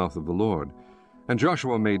counsel at the mouth of the Lord. And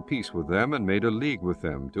Joshua made peace with them, and made a league with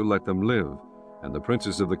them, to let them live. And the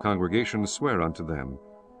princes of the congregation sware unto them.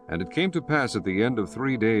 And it came to pass at the end of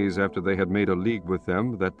 3 days after they had made a league with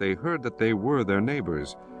them, that they heard that they were their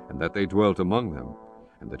neighbors, and that they dwelt among them.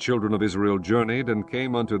 And the children of Israel journeyed, and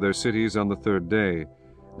came unto their cities on the 3rd day.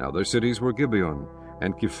 Now their cities were Gibeon,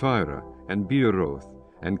 and Kephirah, and Beeroth,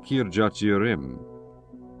 and Kirjath-jearim.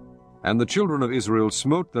 And the children of Israel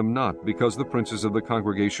smote them not, because the princes of the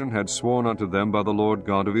congregation had sworn unto them by the Lord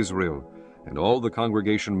God of Israel. And all the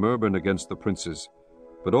congregation murmured against the princes.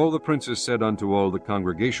 But all the princes said unto all the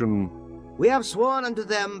congregation, We have sworn unto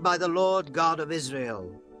them by the Lord God of Israel.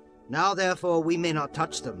 Now therefore we may not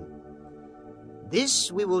touch them.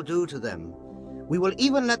 This we will do to them. We will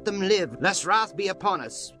even let them live, lest wrath be upon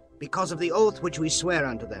us, because of the oath which we swear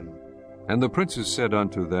unto them. And the princes said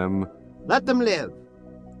unto them, Let them live,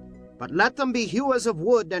 but let them be hewers of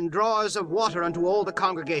wood and drawers of water unto all the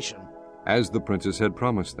congregation. as the princes had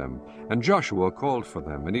promised them. And Joshua called for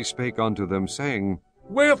them, and he spake unto them, saying,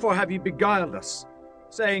 Wherefore have ye beguiled us,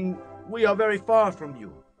 saying, We are very far from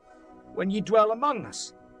you, when ye dwell among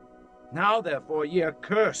us? Now therefore ye are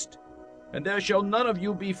cursed, and there shall none of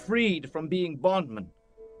you be freed from being bondmen,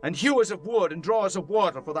 and hewers of wood and drawers of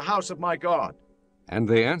water for the house of my God. And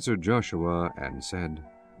they answered Joshua, and said,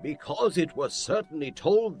 Because it was certainly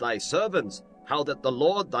told thy servants, how that the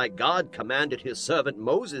Lord thy God commanded his servant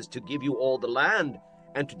Moses to give you all the land,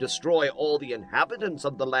 and to destroy all the inhabitants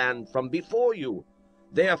of the land from before you.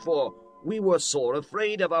 Therefore we were sore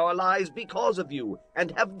afraid of our lives because of you,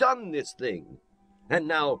 and have done this thing. And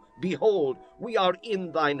now, behold, we are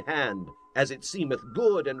in thine hand, as it seemeth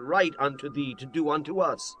good and right unto thee to do unto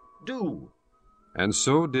us. Do. And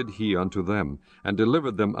so did he unto them, and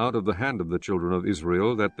delivered them out of the hand of the children of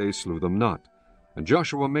Israel, that they slew them not. And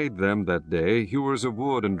Joshua made them that day hewers of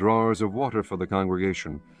wood and drawers of water for the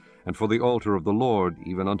congregation, and for the altar of the Lord,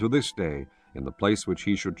 even unto this day, in the place which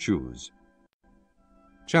he should choose.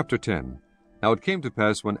 Chapter 10. Now it came to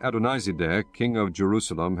pass, when Adonizedek, king of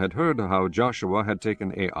Jerusalem, had heard how Joshua had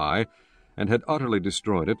taken Ai, and had utterly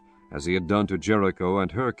destroyed it, as he had done to Jericho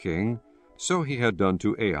and her king, so he had done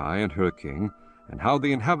to Ai and her king, and how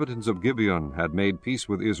the inhabitants of Gibeon had made peace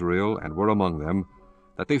with Israel, and were among them,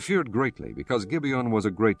 that they feared greatly, because Gibeon was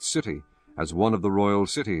a great city, as one of the royal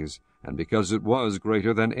cities, and because it was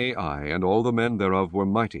greater than Ai, and all the men thereof were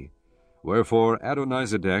mighty. Wherefore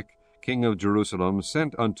Adonizedek, king of Jerusalem,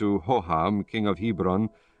 sent unto Hoham, king of Hebron,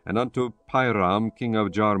 and unto Piram, king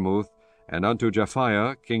of Jarmuth, and unto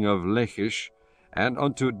Japhiah, king of Lachish, and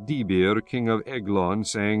unto Debir, king of Eglon,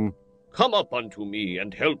 saying, Come up unto me,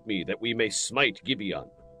 and help me, that we may smite Gibeon,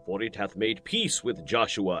 for it hath made peace with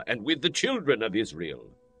Joshua and with the children of Israel.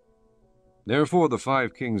 Therefore the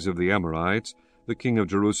 5 kings of the Amorites, the king of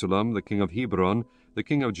Jerusalem, the king of Hebron, the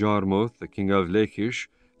king of Jarmuth, the king of Lachish,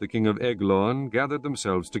 the king of Eglon, gathered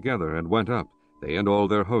themselves together, and went up, they and all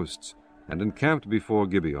their hosts, and encamped before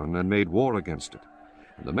Gibeon, and made war against it.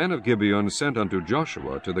 And the men of Gibeon sent unto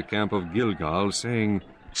Joshua to the camp of Gilgal, saying,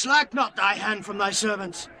 Slack not thy hand from thy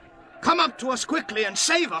servants. Come up to us quickly, and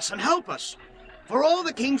save us, and help us. For all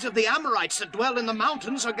the kings of the Amorites that dwell in the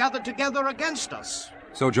mountains are gathered together against us.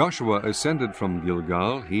 So Joshua ascended from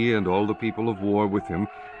Gilgal, he and all the people of war with him,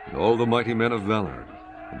 and all the mighty men of valor.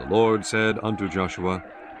 And the Lord said unto Joshua,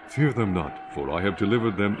 Fear them not, for I have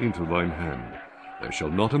delivered them into thine hand. There shall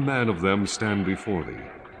not a man of them stand before thee.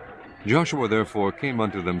 Joshua therefore came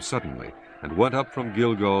unto them suddenly, and went up from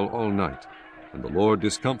Gilgal all night. And the Lord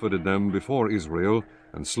discomfited them before Israel,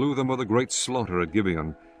 and slew them with a great slaughter at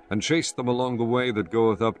Gibeon, and chased them along the way that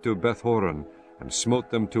goeth up to Bethhoron, and smote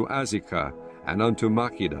them to Azekah, and unto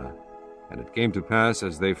Makkedah. And it came to pass,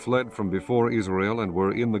 as they fled from before Israel, and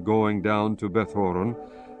were in the going down to Bethhoron,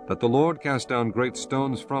 that the Lord cast down great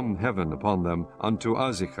stones from heaven upon them unto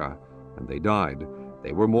Azekah, and they died.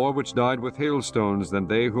 They were more which died with hailstones than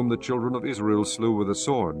they whom the children of Israel slew with a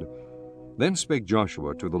sword. Then spake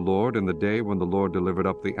Joshua to the Lord in the day when the Lord delivered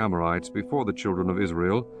up the Amorites before the children of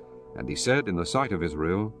Israel, and he said in the sight of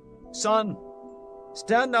Israel, Sun,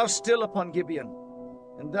 stand thou still upon Gibeon,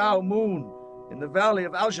 and thou, moon, in the valley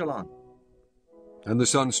of Aljalon. And the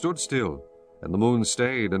sun stood still, and the moon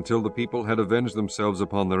stayed, until the people had avenged themselves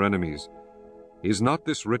upon their enemies. Is not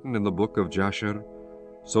this written in the book of Jasher?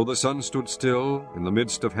 So the sun stood still in the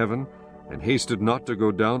midst of heaven, and hasted not to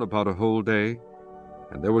go down about a whole day.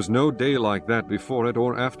 And there was no day like that before it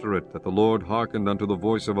or after it, that the Lord hearkened unto the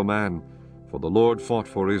voice of a man, for the Lord fought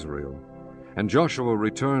for Israel. And Joshua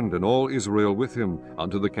returned, and all Israel with him,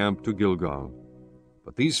 unto the camp to Gilgal.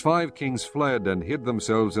 But these 5 kings fled, and hid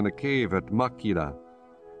themselves in a cave at Makkedah.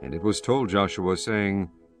 And it was told Joshua, saying,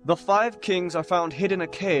 The 5 kings are found hid in a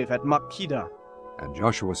cave at Makkedah. And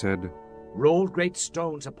Joshua said, Roll great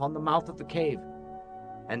stones upon the mouth of the cave,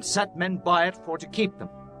 and set men by it for to keep them.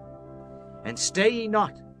 And stay ye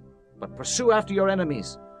not, but pursue after your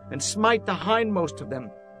enemies, and smite the hindmost of them.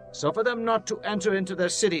 Suffer them not to enter into their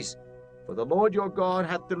cities, for the Lord your God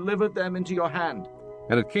hath delivered them into your hand.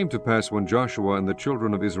 And it came to pass, when Joshua and the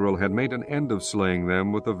children of Israel had made an end of slaying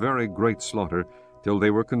them with a very great slaughter, till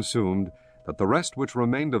they were consumed, that the rest which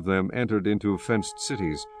remained of them entered into fenced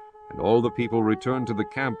cities, and all the people returned to the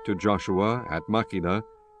camp to Joshua at Makkedah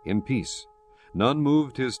in peace. None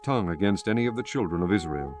moved his tongue against any of the children of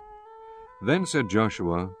Israel. Then said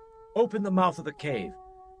Joshua, Open the mouth of the cave,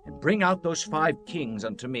 and bring out those 5 kings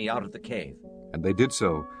unto me out of the cave. And they did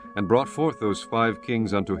so, and brought forth those 5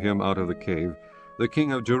 kings unto him out of the cave, the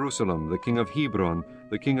king of Jerusalem, the king of Hebron,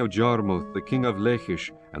 the king of Jarmuth, the king of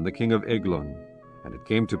Lachish, and the king of Eglon. And it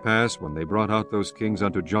came to pass, when they brought out those kings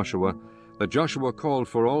unto Joshua, that Joshua called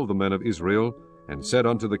for all the men of Israel, and said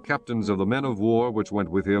unto the captains of the men of war which went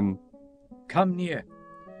with him, Come near,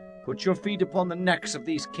 put your feet upon the necks of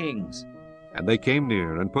these kings. And they came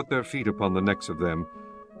near, and put their feet upon the necks of them.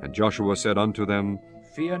 And Joshua said unto them,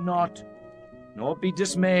 Fear not, nor be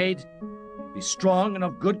dismayed. Be strong and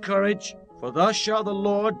of good courage, for thus shall the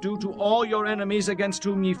Lord do to all your enemies against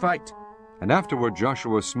whom ye fight. And afterward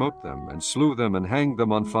Joshua smote them, and slew them, and hanged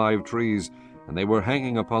them on 5 trees, and they were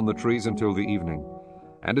hanging upon the trees until the evening.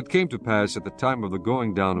 And it came to pass at the time of the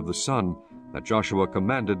going down of the sun, that Joshua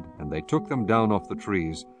commanded, and they took them down off the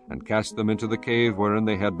trees, and cast them into the cave wherein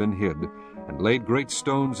they had been hid, and laid great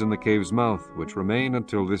stones in the cave's mouth, which remain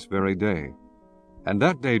until this very day. And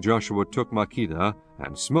that day Joshua took Makkedah,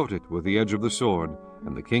 and smote it with the edge of the sword,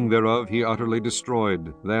 and the king thereof he utterly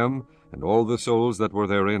destroyed, them, and all the souls that were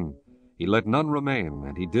therein. He let none remain,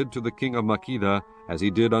 and he did to the king of Makkedah as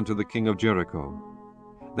he did unto the king of Jericho.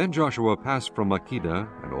 Then Joshua passed from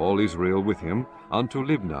Makkedah, and all Israel with him, unto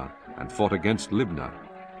Libnah, and fought against Libnah.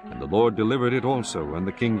 And the Lord delivered it also, and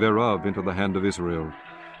the king thereof, into the hand of Israel.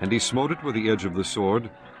 And he smote it with the edge of the sword,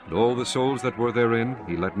 and all the souls that were therein,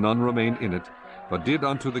 he let none remain in it, but did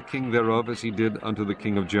unto the king thereof as he did unto the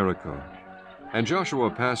king of Jericho. And Joshua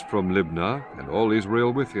passed from Libnah, and all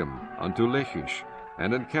Israel with him, unto Lachish,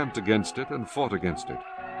 and encamped against it, and fought against it.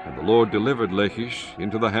 And the Lord delivered Lachish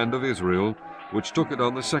into the hand of Israel, which took it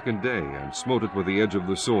on the 2nd day, and smote it with the edge of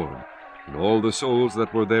the sword, and all the souls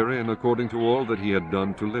that were therein, according to all that he had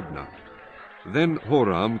done to Libnah. Then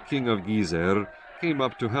Horam, king of Gezer, came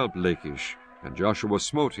up to help Lachish, and Joshua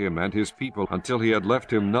smote him and his people, until he had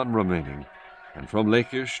left him none remaining. And from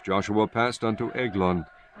Lachish Joshua passed unto Eglon,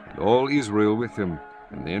 and all Israel with him,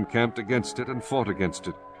 and they encamped against it, and fought against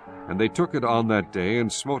it. And they took it on that day,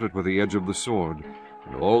 and smote it with the edge of the sword,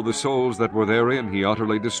 and all the souls that were therein he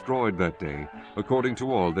utterly destroyed that day, according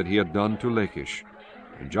to all that he had done to Lachish.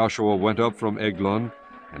 And Joshua went up from Eglon,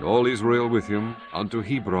 and all Israel with him, unto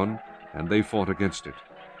Hebron, and they fought against it.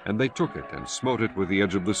 And they took it, and smote it with the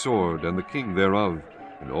edge of the sword, and the king thereof,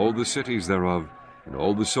 and all the cities thereof, and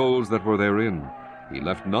all the souls that were therein. He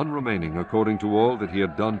left none remaining, according to all that he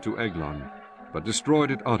had done to Eglon, but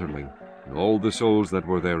destroyed it utterly, and all the souls that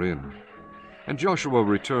were therein. And Joshua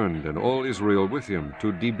returned, and all Israel with him,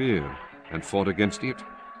 to Debir, and fought against it.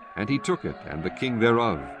 And he took it, and the king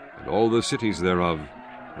thereof, and all the cities thereof,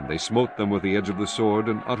 and they smote them with the edge of the sword,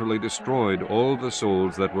 and utterly destroyed all the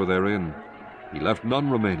souls that were therein. He left none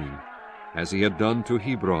remaining. As he had done to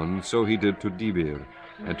Hebron, so he did to Debir,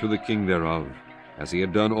 and to the king thereof, as he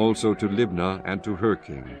had done also to Libnah, and to her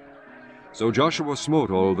king. So Joshua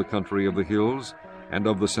smote all the country of the hills, and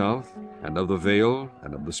of the south, and of the vale,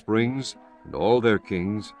 and of the springs, and all their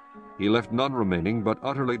kings. he left none remaining, but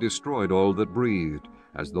utterly destroyed all that breathed,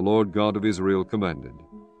 as the Lord God of Israel commanded.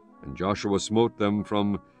 And Joshua smote them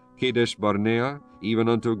from Kadesh Barnea even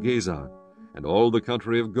unto Gaza, and all the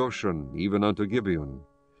country of Goshen even unto Gibeon.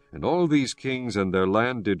 And all these kings and their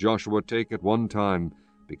land did Joshua take at one time,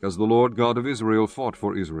 because the Lord God of Israel fought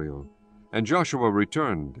for Israel. And Joshua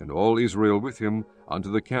returned, and all Israel with him,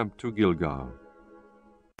 unto the camp to Gilgal.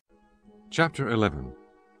 Chapter 11.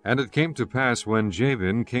 And it came to pass, when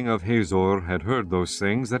Jabin king of Hazor had heard those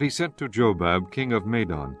things, that he sent to Jobab king of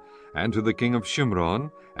Madon, and to the king of Shimron,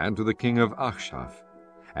 and to the king of Achshaph,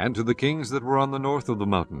 and to the kings that were on the north of the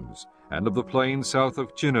mountains, and of the plain south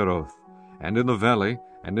of Chinneroth, and in the valley,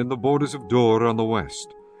 and in the borders of Dor on the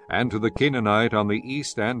west, and to the Canaanite on the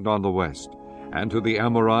east and on the west, and to the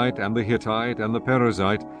Amorite, and the Hittite, and the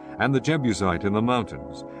Perizzite, and the Jebusite in the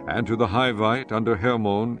mountains, and to the Hivite under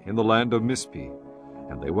Hermon in the land of Mizpeh.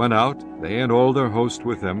 And they went out, they and all their host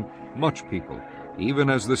with them, much people, even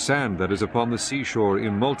as the sand that is upon the seashore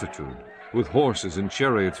in multitude, with horses and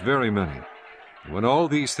chariots very many. And when all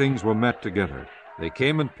these things were met together, they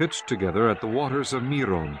came and pitched together at the waters of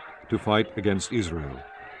Merom to fight against Israel.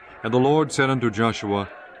 And the Lord said unto Joshua,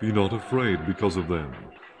 Be not afraid because of them,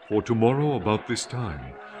 for tomorrow about this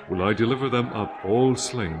time will I deliver them up all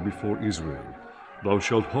slain before Israel. Thou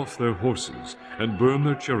shalt hough their horses, and burn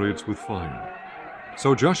their chariots with fire.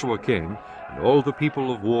 So Joshua came, and all the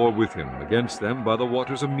people of war with him, against them by the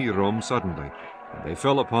waters of Merom suddenly, and they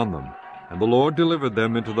fell upon them. And the Lord delivered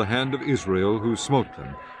them into the hand of Israel, who smote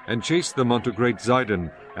them, and chased them unto great Zidon,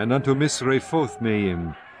 and unto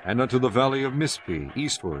Misrephoth-maim, and unto the valley of Mizpeh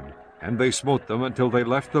eastward, and they smote them until they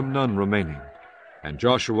left them none remaining. And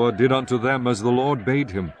Joshua did unto them as the Lord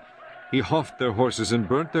bade him. He houghed their horses and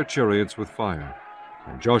burnt their chariots with fire.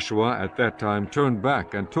 And Joshua at that time turned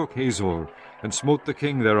back and took Hazor, and smote the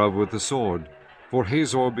king thereof with the sword. For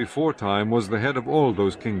Hazor beforetime was the head of all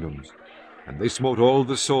those kingdoms. And they smote all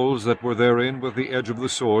the souls that were therein with the edge of the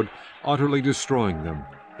sword, utterly destroying them.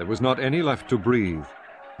 There was not any left to breathe.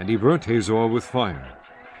 And he burnt Hazor with fire.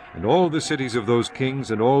 And all the cities of those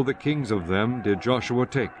kings, and all the kings of them, did Joshua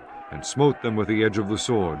take, and smote them with the edge of the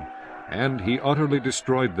sword. And he utterly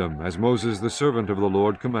destroyed them, as Moses the servant of the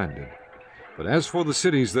Lord commanded. But as for the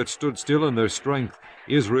cities that stood still in their strength,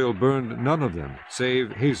 Israel burned none of them,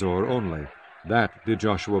 save Hazor only. That did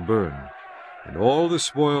Joshua burn. And all the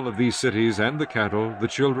spoil of these cities and the cattle the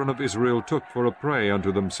children of Israel took for a prey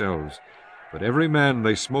unto themselves. But every man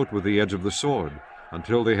they smote with the edge of the sword,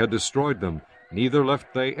 until they had destroyed them, neither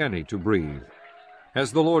left they any to breathe.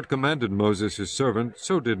 As the Lord commanded Moses his servant,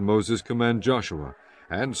 so did Moses command Joshua,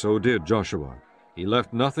 and so did Joshua. He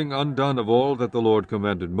left nothing undone of all that the Lord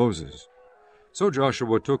commanded Moses. So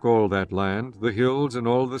Joshua took all that land, the hills, and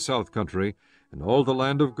all the south country, and all the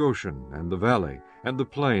land of Goshen, and the valley, and the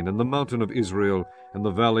plain, and the mountain of Israel, and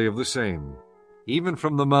the valley of the same, even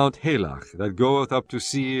from the mount Halach, that goeth up to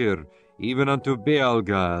Seir, even unto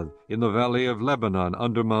Baalgad, in the valley of Lebanon,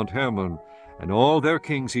 under Mount Hermon, and all their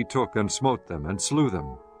kings he took, and smote them, and slew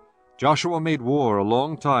them. Joshua made war a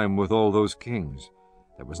long time with all those kings.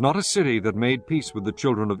 There was not a city that made peace with the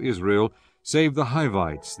children of Israel, save the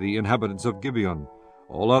Hivites, the inhabitants of Gibeon.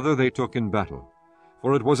 All other they took in battle.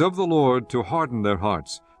 For it was of the Lord to harden their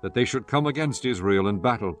hearts, that they should come against Israel in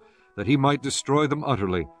battle, that he might destroy them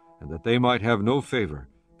utterly, and that they might have no favor,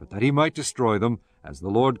 but that he might destroy them, as the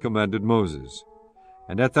Lord commanded Moses.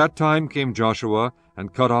 And at that time came Joshua,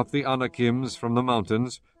 and cut off the Anakims from the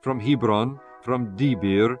mountains, from Hebron, from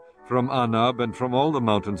Debir, from Anab, and from all the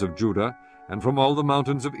mountains of Judah, and from all the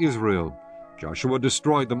mountains of Israel. Joshua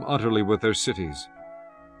destroyed them utterly with their cities.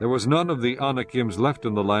 There was none of the Anakims left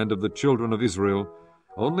in the land of the children of Israel.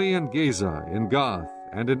 Only in Gaza, in Gath,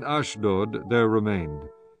 and in Ashdod there remained.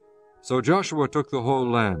 So Joshua took the whole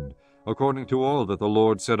land, according to all that the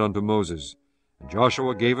Lord said unto Moses. And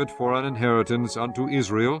Joshua gave it for an inheritance unto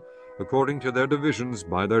Israel, according to their divisions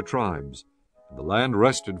by their tribes. And the land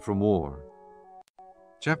rested from war.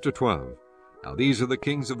 Chapter 12. Now these are the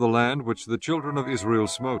kings of the land which the children of Israel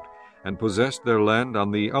smote, and possessed their land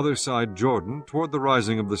on the other side Jordan, toward the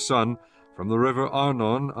rising of the sun, from the river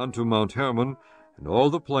Arnon unto Mount Hermon, and all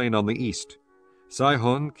the plain on the east.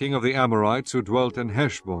 Sihon, king of the Amorites, who dwelt in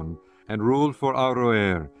Heshbon, and ruled for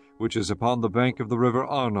Aroer, which is upon the bank of the river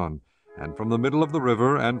Arnon, and from the middle of the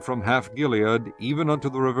river, and from half Gilead, even unto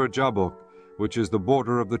the river Jabbok, which is the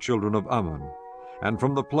border of the children of Ammon, and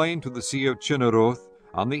from the plain to the sea of Chinneroth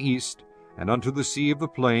on the east, and unto the sea of the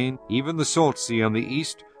plain, even the salt sea on the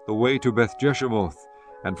east, the way to Beth-Jeshemoth,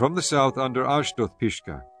 and from the south under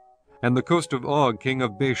Ashdoth-Pishka, and the coast of Og, king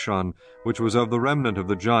of Bashan, which was of the remnant of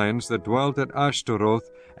the giants that dwelt at Ashtaroth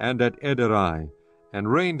and at Ederai,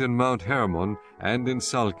 and reigned in Mount Hermon, and in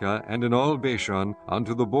Salcah, and in all Bashan,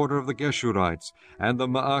 unto the border of the Geshurites, and the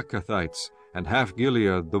Maacathites, and half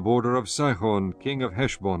Gilead, the border of Sihon, king of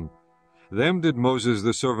Heshbon. Them did Moses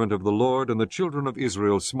the servant of the Lord and the children of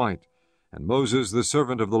Israel smite. And Moses the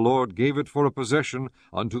servant of the Lord gave it for a possession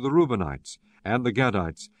unto the Reubenites, and the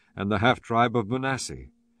Gadites, and the half-tribe of Manasseh.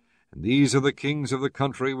 And these are the kings of the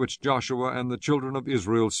country which Joshua and the children of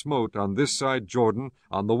Israel smote on this side Jordan,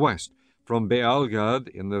 on the west, from Baalgad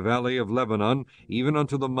in the valley of Lebanon, even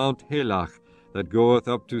unto the Mount Helach, that goeth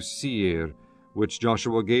up to Seir, which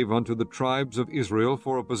Joshua gave unto the tribes of Israel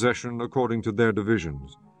for a possession according to their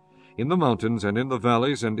divisions. In the mountains, and in the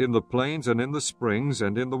valleys, and in the plains, and in the springs,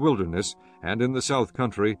 and in the wilderness, and in the south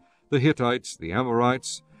country, the Hittites, the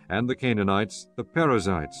Amorites, and the Canaanites, the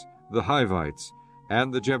Perizzites, the Hivites,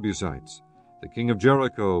 and the Jebusites. The king of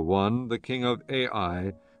Jericho won, the king of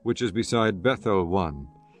Ai, which is beside Bethel, won.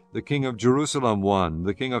 The king of Jerusalem won,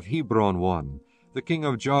 the king of Hebron won. The king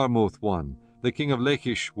of Jarmuth won, the king of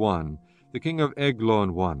Lachish won. The king of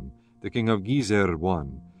Eglon won, the king of Gezer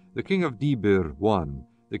won. The king of Debir won,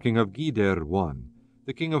 the king of Geder won.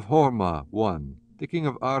 The king of Hormah won, the king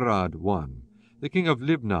of Arad won. The king of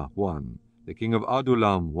Libnah won, the king of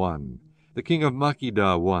Adullam won. The king of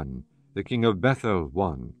Makkedah won, the king of Bethel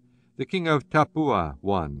won. The king of Tappuah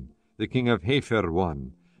won, the king of Hepher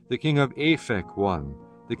won. The king of Aphek won,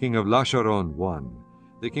 the king of Lasharon won.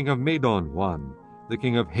 The king of Madon won, the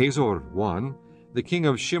king of Hazor won. The king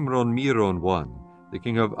of Shimron Meron won, the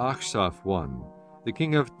king of Achsaph won. The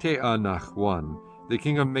king of Teanach won, the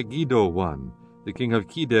king of Megiddo won. The king of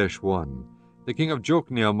Kedesh won. The king of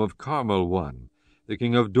Jokneam of Carmel won. The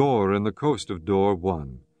king of Dor and the coast of Dor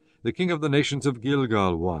won. The king of the nations of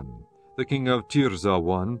Gilgal won. The king of Tirzah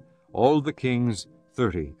won. All the kings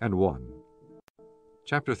 30.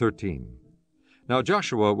 Chapter 13. Now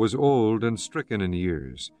Joshua was old and stricken in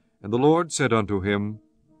years. And the Lord said unto him,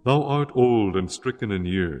 Thou art old and stricken in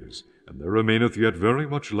years, and there remaineth yet very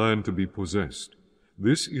much land to be possessed.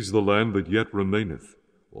 This is the land that yet remaineth,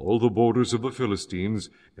 all the borders of the Philistines,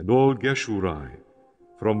 and all Geshuri,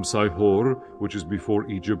 from Sihor, which is before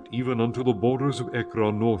Egypt, even unto the borders of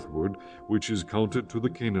Ekron northward, which is counted to the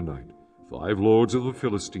Canaanite, 5 lords of the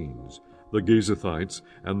Philistines, the Gezathites,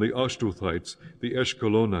 and the Ashdothites, the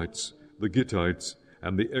Eshkolonites, the Gittites,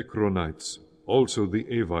 and the Ekronites, also the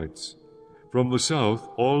Avites. From the south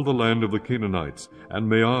all the land of the Canaanites, and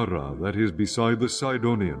Meara, that is beside the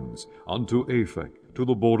Sidonians, unto Aphek, to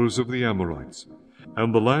the borders of the Amorites,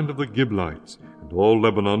 and the land of the Giblites, and all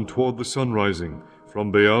Lebanon toward the sunrising,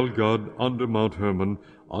 from Baal-gad under Mount Hermon,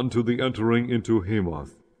 unto the entering into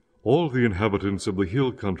Hamath. All the inhabitants of the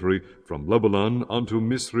hill country, from Lebanon unto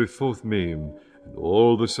Misrephoth-maim, and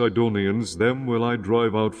all the Sidonians, them will I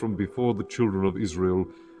drive out from before the children of Israel.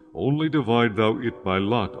 Only divide thou it by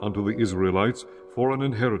lot unto the Israelites for an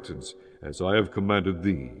inheritance, as I have commanded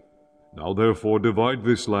thee. Now therefore divide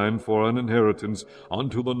this land for an inheritance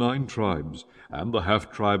unto the 9 tribes, and the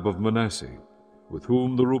half-tribe of Manasseh, with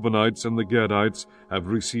whom the Reubenites and the Gadites have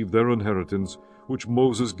received their inheritance, which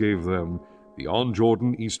Moses gave them, beyond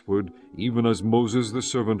Jordan eastward, even as Moses the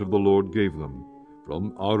servant of the Lord gave them,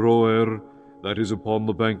 from Aroer, that is upon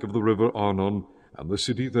the bank of the river Arnon, and the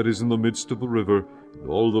city that is in the midst of the river, and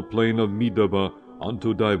all the plain of Medeba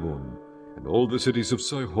unto Dibon, and all the cities of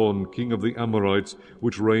Sihon king of the Amorites,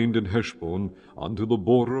 which reigned in Heshbon, unto the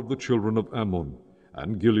border of the children of Ammon,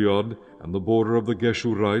 and Gilead, and the border of the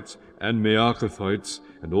Geshurites, and Maacathites,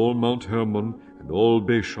 and all Mount Hermon, and all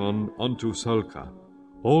Bashan, unto Salcah.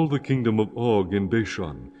 All the kingdom of Og in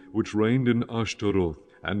Bashan, which reigned in Ashtaroth,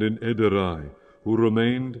 and in Edrei, who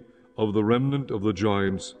remained of the remnant of the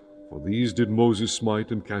giants, for these did Moses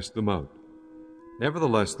smite and cast them out.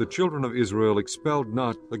 Nevertheless the children of Israel expelled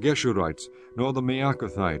not the Geshurites, nor the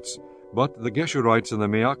Maacathites, but the Geshurites and the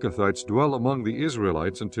Maacathites dwell among the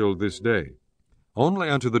Israelites until this day. Only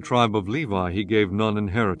unto the tribe of Levi he gave none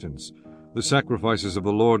inheritance. The sacrifices of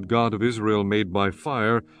the Lord God of Israel made by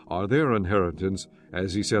fire are their inheritance,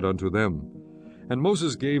 as he said unto them. And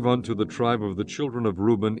Moses gave unto the tribe of the children of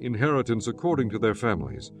Reuben inheritance according to their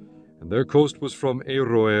families. And their coast was from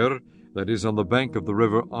Aroer, that is on the bank of the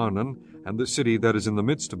river Arnon, and the city that is in the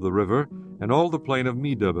midst of the river, and all the plain of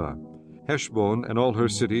Medeba, Heshbon, and all her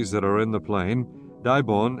cities that are in the plain,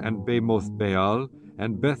 Dibon, and Bamoth Baal,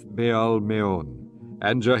 and Beth Baal Meon,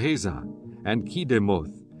 and Jahazah, and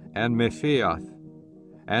Kedemoth, and Mephiath,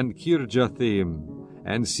 and Kirjathim,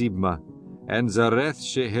 and Sibma, and Zareth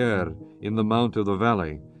Sheher in the mount of the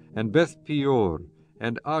valley, and Beth Peor,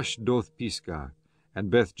 and Ashdoth Pisgah, and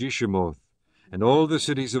Beth Jeshimoth, and all the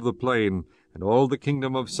cities of the plain, and all the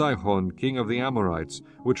kingdom of Sihon king of the Amorites,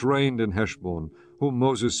 which reigned in Heshbon, whom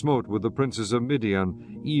Moses smote with the princes of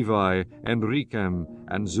Midian, Evi, and Rechem,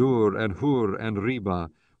 and Zur, and Hur, and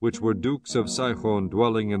Reba, which were dukes of Sihon,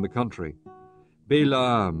 dwelling in the country.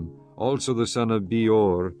 Balaam, also the son of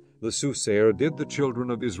Beor, the soothsayer, did the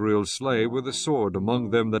children of Israel slay with a sword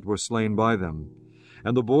among them that were slain by them.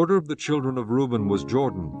 And the border of the children of Reuben was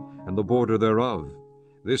Jordan, and the border thereof.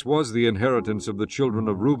 This was the inheritance of the children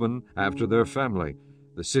of Reuben after their family,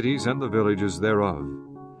 the cities and the villages thereof.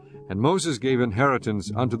 And Moses gave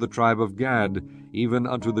inheritance unto the tribe of Gad, even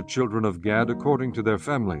unto the children of Gad according to their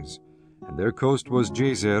families. And their coast was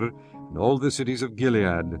Jazer, and all the cities of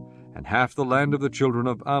Gilead, and half the land of the children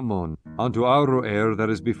of Ammon, unto Aroer that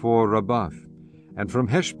is before Rabbath, and from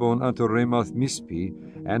Heshbon unto Ramoth Mizpi,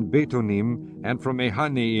 and Betonim, and from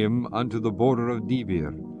Mahanaim unto the border of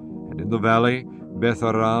Debir, and in the valley Beth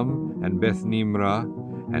Aram, and Beth Nimrah,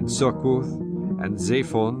 and Succoth, and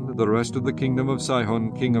Zaphon, the rest of the kingdom of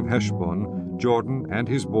Sihon, king of Heshbon, Jordan and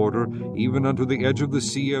his border, even unto the edge of the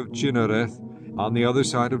sea of Chinnereth, on the other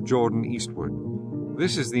side of Jordan eastward.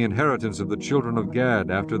 This is the inheritance of the children of Gad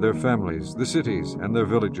after their families, the cities and their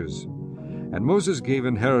villages. And Moses gave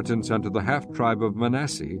inheritance unto the half-tribe of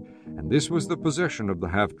Manasseh, and this was the possession of the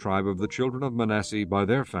half-tribe of the children of Manasseh by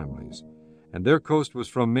their families. And their coast was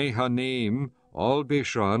from Mahanaim, all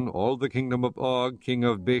Bashan, all the kingdom of Og, king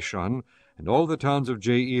of Bashan, and all the towns of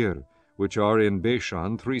Jair, which are in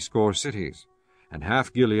Bashan 80 cities, and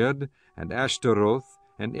half Gilead, and Ashtaroth,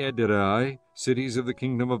 and Edrei, cities of the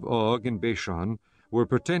kingdom of Og in Bashan, were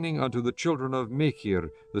pertaining unto the children of Machir,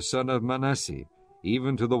 the son of Manasseh,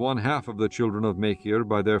 even to the 1/2 of the children of Machir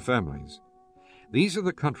by their families. These are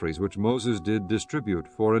the countries which Moses did distribute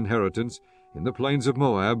for inheritance in the plains of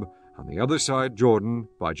Moab, on the other side Jordan,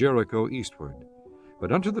 by Jericho eastward.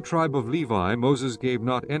 But unto the tribe of Levi Moses gave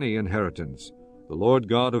not any inheritance. The Lord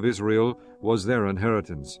God of Israel was their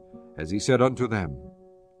inheritance, as he said unto them.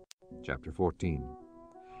 Chapter 14.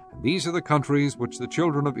 And these are the countries which the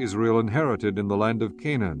children of Israel inherited in the land of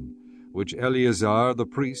Canaan, which Eleazar the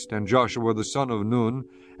priest, and Joshua the son of Nun,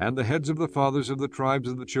 and the heads of the fathers of the tribes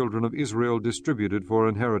of the children of Israel distributed for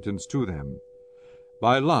inheritance to them.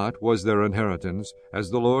 By lot was their inheritance, as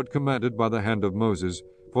the Lord commanded by the hand of Moses,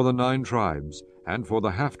 for the 9 tribes, and for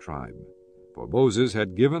the half-tribe. For Moses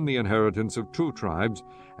had given the inheritance of 2 tribes,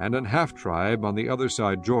 and an half-tribe on the other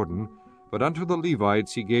side Jordan, but unto the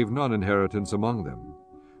Levites he gave none inheritance among them.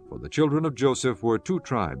 For the children of Joseph were 2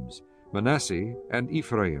 tribes, Manasseh and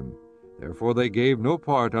Ephraim. Therefore they gave no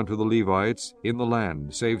part unto the Levites in the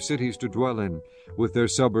land, save cities to dwell in, with their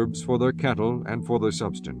suburbs for their cattle and for their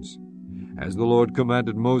substance. As the Lord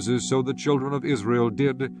commanded Moses, so the children of Israel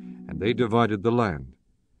did, and they divided the land.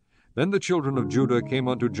 Then the children of Judah came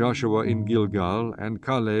unto Joshua in Gilgal, and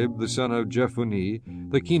Caleb the son of Jephunneh,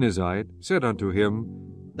 the Kenizzite, said unto him,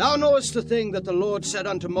 Thou knowest the thing that the Lord said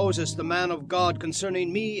unto Moses the man of God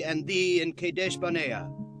concerning me and thee in Kadesh-barnea.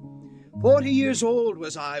 40 years old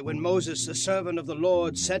was I when Moses the servant of the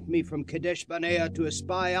Lord sent me from Kadesh-barnea to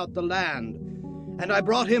espy out the land, and I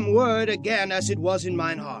brought him word again as it was in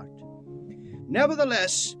mine heart.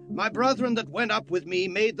 Nevertheless, my brethren that went up with me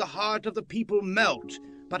made the heart of the people melt,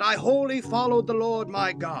 but I wholly followed the Lord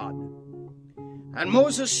my God. And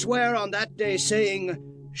Moses sware on that day, saying,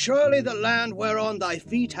 Surely the land whereon thy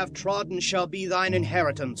feet have trodden shall be thine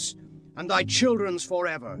inheritance, and thy children's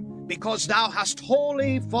forever, because thou hast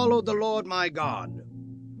wholly followed the Lord my God.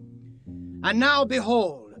 And now,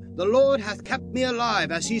 behold, the Lord hath kept me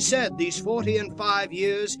alive, as he said, these 45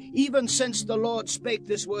 years, even since the Lord spake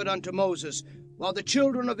this word unto Moses, while the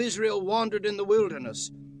children of Israel wandered in the wilderness.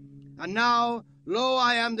 And now, lo,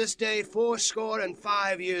 I am this day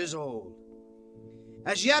 85 years old.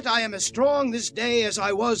 As yet I am as strong this day as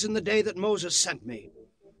I was in the day that Moses sent me.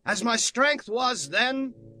 As my strength was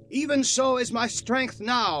then, even so is my strength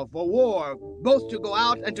now for war, both to go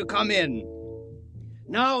out and to come in.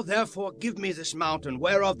 Now therefore give me this mountain,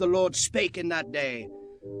 whereof the Lord spake in that day.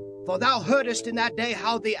 For thou heardest in that day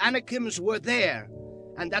how the Anakims were there,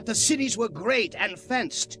 and that the cities were great and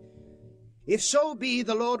fenced. If so be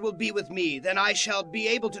the Lord will be with me, then I shall be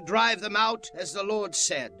able to drive them out, as the Lord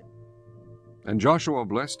said. And Joshua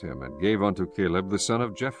blessed him, and gave unto Caleb the son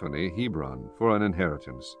of Jephunneh Hebron for an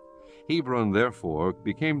inheritance. Hebron therefore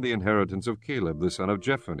became the inheritance of Caleb the son of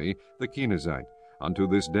Jephunneh the Kenizzite, unto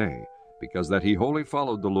this day, because that he wholly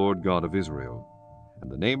followed the Lord God of Israel.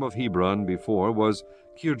 And the name of Hebron before was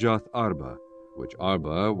Kirjath Arba, which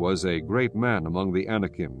Arba was a great man among the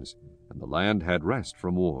Anakims, and the land had rest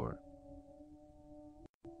from war.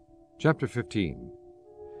 Chapter 15.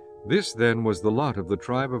 This then was the lot of the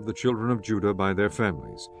tribe of the children of Judah by their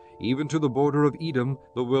families, even to the border of Edom,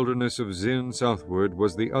 the wilderness of Zin southward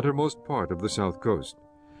was the uttermost part of the south coast.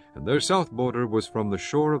 And their south border was from the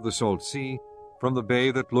shore of the salt sea, from the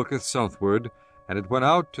bay that looketh southward, and it went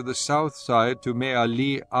out to the south side to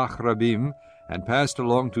Meali Achrabim, and passed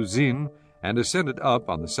along to Zin, and ascended up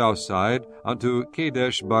on the south side unto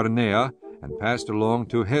Kadesh Barnea, and passed along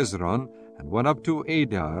to Hezron, and went up to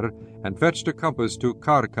Adar, and fetched a compass to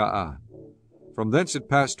Karkaa. From thence it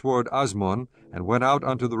passed toward Asmon, and went out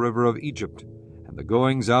unto the river of Egypt. And the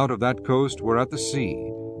goings out of that coast were at the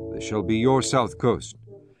sea. This shall be your south coast.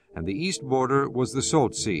 And the east border was the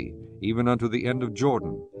salt sea, even unto the end of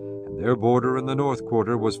Jordan. And their border in the north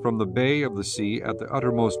quarter was from the bay of the sea at the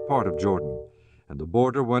uttermost part of Jordan. And the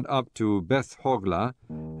border went up to Beth Hoglah,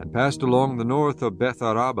 and passed along the north of Beth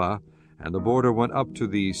Araba, and the border went up to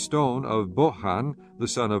the stone of Bohan, the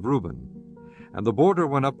son of Reuben. And the border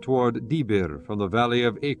went up toward Debir, from the valley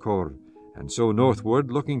of Achor, and so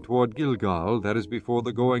northward, looking toward Gilgal, that is before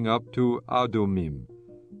the going up to Adumim,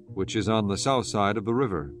 which is on the south side of the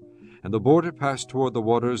river. And the border passed toward the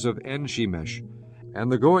waters of En-shemesh,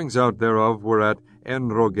 and the goings out thereof were at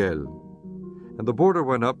En-rogel. And the border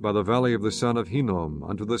went up by the valley of the son of Hinnom,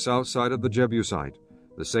 unto the south side of the Jebusite,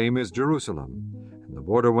 the same is Jerusalem. And the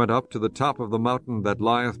border went up to the top of the mountain that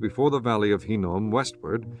lieth before the valley of Hinnom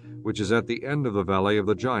westward, which is at the end of the valley of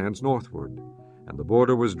the giants northward. And the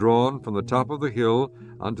border was drawn from the top of the hill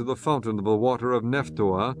unto the fountain of the water of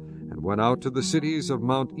Nephtoah, and went out to the cities of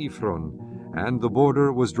Mount Ephron. And the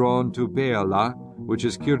border was drawn to Baalah, which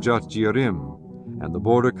is Kirjath Jearim. And the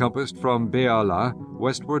border compassed from Baalah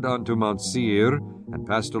westward unto Mount Seir, and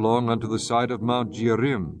passed along unto the side of Mount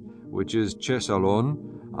Jearim, which is Chesalon,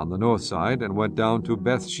 on the north side, and went down to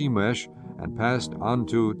Beth Shemesh, and passed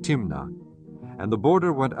unto Timnah. And the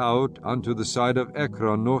border went out unto the side of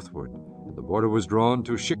Ekron northward. And the border was drawn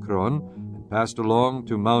to Shikron, and passed along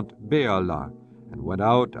to Mount Baalah, and went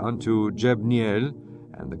out unto Jebneel,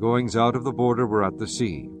 and the goings out of the border were at the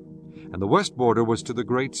sea. And the west border was to the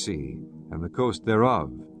great sea, and the coast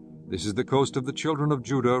thereof. This is the coast of the children of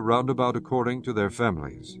Judah round about according to their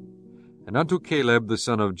families. And unto Caleb the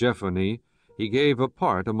son of Jephunneh he gave a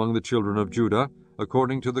part among the children of Judah,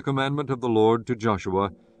 according to the commandment of the Lord to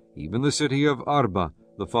Joshua, even the city of Arba,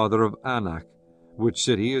 the father of Anak, which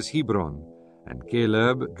city is Hebron. And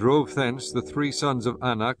Caleb drove thence the 3 sons of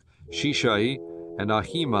Anak, Shishai, and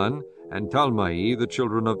Ahiman, and Talmai, the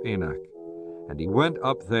children of Anak. And he went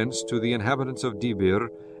up thence to the inhabitants of Debir,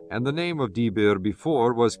 and the name of Debir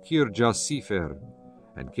before was Kirjath-sepher.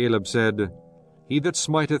 And Caleb said, He that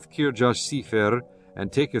smiteth Kirjath-sepher,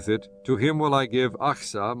 and taketh it, to him will I give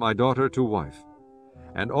Achsah my daughter to wife.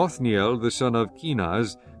 And Othniel the son of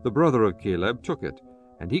Kenaz, the brother of Caleb, took it,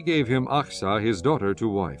 and he gave him Achsah his daughter to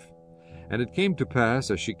wife. And it came to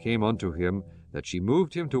pass, as she came unto him, that she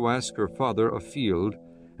moved him to ask her father a field,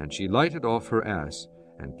 and she lighted off her ass.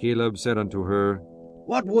 And Caleb said unto her,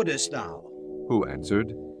 What wouldest thou? Who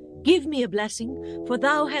answered, Give me a blessing, for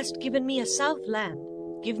thou hast given me a south land.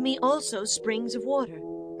 Give me also springs of water.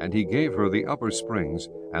 And he gave her the upper springs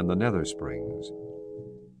and the nether springs.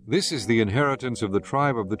 This is the inheritance of the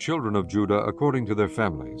tribe of the children of Judah according to their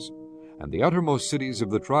families. And the uttermost cities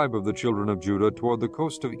of the tribe of the children of Judah toward the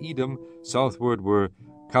coast of Edom southward were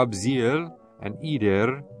Kabzeel, and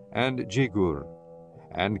Eder, and Jegur,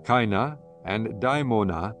 and Kainah, and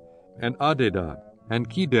Dimonah, and Adedah, and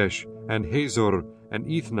Kedesh, and Hazor, and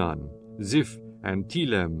Ethnan, Ziph, and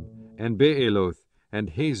Telem, and Beeloth, and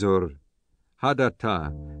Hazor,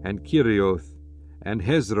 Hadattah, and Kirioth, and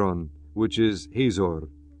Hezron, which is Hazor,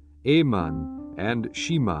 Aman, and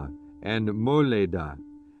Shema, and Moledah,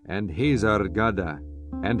 and Hazar-Gada,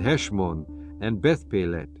 and Heshmon, and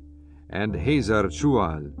Bethpelet, and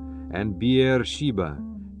Hazar-Shual, and Beer-sheba,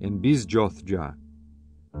 and Bizjothjah,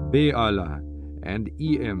 Bealah, and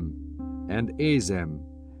Em, and Azem,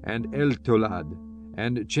 and Eltolad,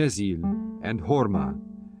 and Chezil, and Hormah,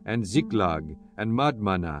 and Ziklag, and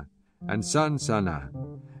Madmanah, and Sansannah,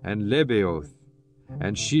 and Lebeoth,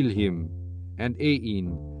 and Shilhim, and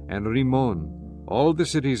Ain, and Rimmon. All the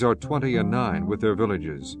cities are 29 with their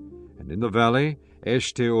villages. And in the valley,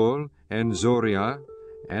 Eshtaol, and Zoriah,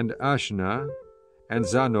 and Ashna, and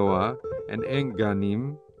Zanoah, and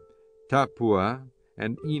Enganim, Tapua,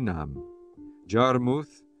 and Enam,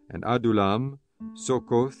 Jarmuth, and Adulam,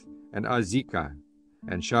 Sokoth, and Azekah,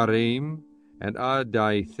 and Shareim, and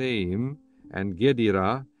Adaithaim, and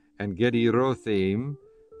Gedirah, and Gederothaim,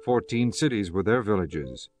 14 cities with their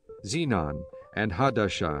villages, Zenon, and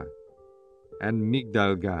Hadashah, and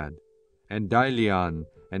Migdalgad, and Dilian,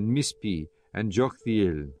 and Mispi, and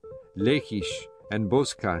Jochthiel, Lachish, and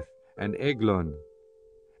Boskath, and Eglon,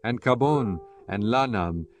 and Kabon, and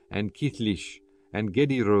Lanam, and Kithlish, and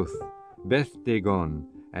Gediroth, Beth-dagon,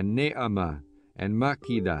 and Neamah, and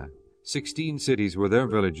Makkedah. 16 cities were their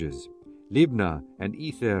villages. Libnah, and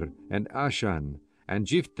Ether, and Ashan, and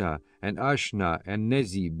Jiphthah, and Ashna, and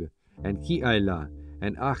Nezib, and Keilah,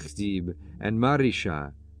 and Achzib, and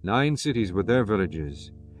Marishah. 9 cities with their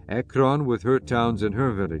villages. Ekron with her towns and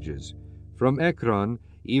her villages. From Ekron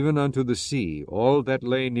even unto the sea, all that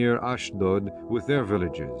lay near Ashdod with their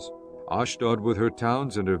villages. Ashdod with her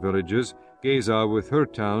towns and her villages, Gaza with her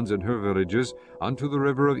towns and her villages, unto the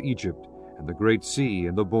river of Egypt, and the great sea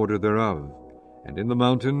and the border thereof. And in the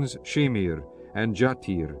mountains Shemir, and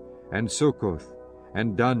Jatir, and Sokoth,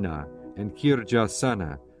 and Dana, and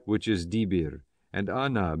Kirjathsana, which is Debir, and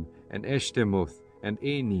Anab, and Eshtemoth, and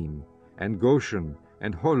Enim, and Goshen,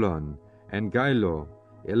 and Holon, and Gilo,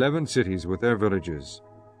 11 cities with their villages.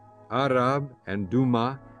 Arab, and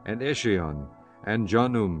Duma, and Esheon, and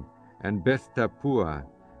Janum, and Beth-Tappuah,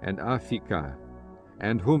 and Aphikah,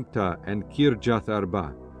 and Humta, and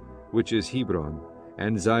Kirjath-Arba, which is Hebron,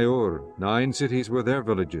 and Zior, 9 cities with their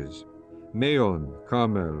villages. Meon,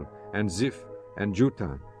 Carmel, and Ziph, and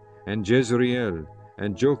Juttah, and Jezreel,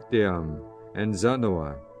 and Jokdeam, and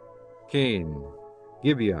Zanoah, Cain,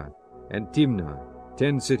 Gibeah, and Timnah,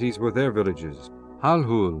 10 cities with their villages.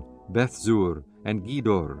 Halhul, Bethzur, and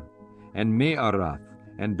Gedor, and Me'arath,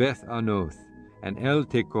 and Beth-Anoth, and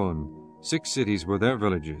El-Tekon, 6 cities with their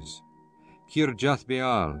villages.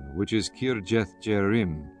 Kirjath-Beal, which is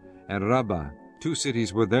Kirjath-Jearim, and Rabbah, 2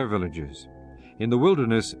 cities with their villages. In the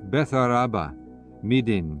wilderness Beth-Araba,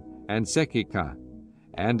 Midin, and Sekekah,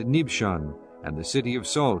 and Nibshan, and the city of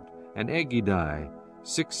Salt, and Egidai,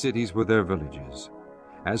 6 cities with their villages.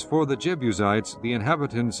 As for the Jebusites, the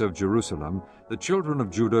inhabitants of Jerusalem, the children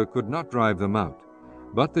of Judah could not drive them out.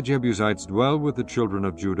 But the Jebusites dwell with the children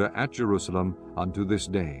of Judah at Jerusalem unto this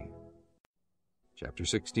day. Chapter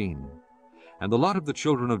 16. And the lot of the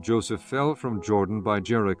children of Joseph fell from Jordan by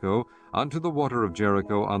Jericho unto the water of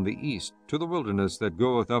Jericho on the east, to the wilderness that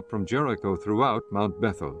goeth up from Jericho throughout Mount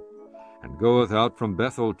Bethel, and goeth out from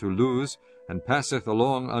Bethel to Luz, and passeth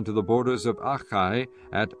along unto the borders of Achai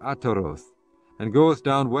at Ataroth, and goeth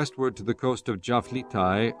down westward to the coast of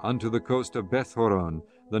Japhletai, unto the coast of Beth-horon,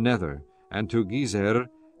 the nether, and to Gezer,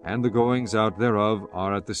 and the goings out thereof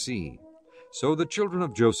are at the sea. So the children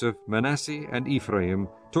of Joseph, Manasseh, and Ephraim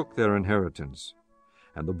took their inheritance.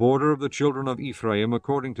 And the border of the children of Ephraim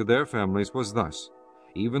according to their families was thus.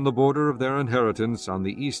 Even the border of their inheritance on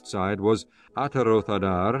the east side was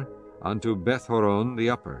Ataroth-adar, unto Beth-horon the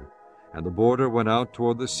upper. And the border went out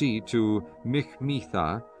toward the sea to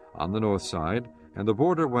Michmetha on the north side, and the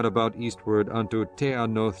border went about eastward unto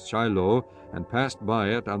Teanoth-Shiloh, and passed by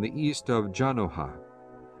it on the east of Janohah.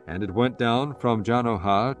 And it went down from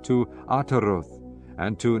Janohah to Ataroth,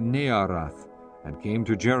 and to Nearath, and came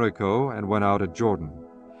to Jericho, and went out at Jordan.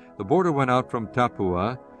 The border went out from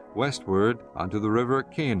Tappuah westward unto the river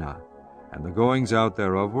Cana, and the goings out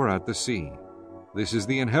thereof were at the sea. This is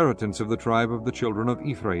the inheritance of the tribe of the children of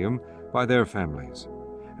Ephraim by their families.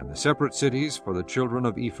 And the separate cities for the children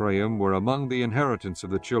of Ephraim were among the inheritance of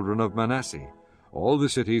the children of Manasseh, all the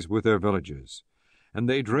cities with their villages. And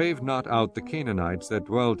they drave not out the Canaanites that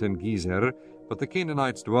dwelt in Gezer, but the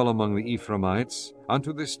Canaanites dwell among the Ephraimites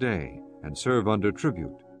unto this day, and serve under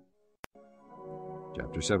tribute.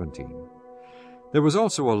 Chapter 17. There was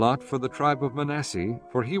also a lot for the tribe of Manasseh,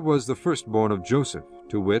 for he was the firstborn of Joseph,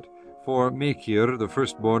 to wit, for Machir, the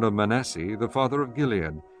firstborn of Manasseh, the father of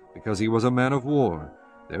Gilead, because he was a man of war.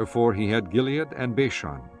 Therefore he had Gilead and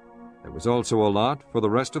Bashan. There was also a lot for the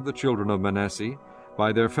rest of the children of Manasseh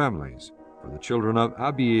by their families, for the children of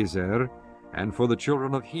Abiezer, and for the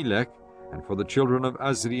children of Helek, and for the children of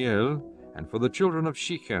Azriel, and for the children of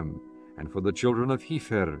Shechem, and for the children of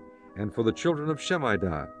Hepher, and for the children of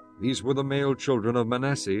Shemaiah. These were the male children of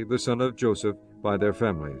Manasseh, the son of Joseph, by their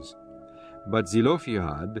families. But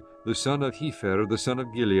Zelophehad, the son of Hepher, the son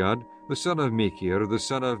of Gilead, the son of Machir, the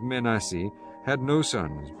son of Manasseh, had no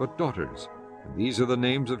sons, but daughters. And these are the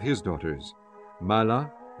names of his daughters: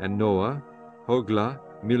 Mahlah, and Noah, Hoglah,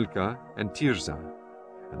 Milcah, and Tirzah.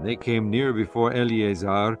 And they came near before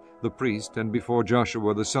Eleazar the priest, and before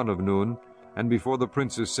Joshua the son of Nun, and before the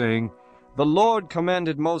princes, saying, The Lord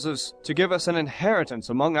commanded Moses to give us an inheritance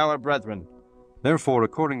among our brethren. Therefore,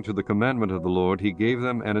 according to the commandment of the Lord, he gave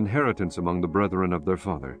them an inheritance among the brethren of their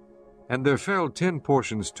father. And there fell 10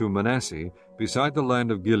 portions to Manasseh, beside the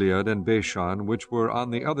land of Gilead and Bashan, which were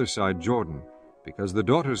on the other side Jordan, because the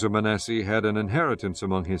daughters of Manasseh had an inheritance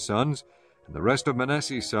among his sons, and the rest of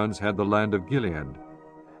Manasseh's sons had the land of Gilead.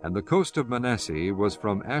 And the coast of Manasseh was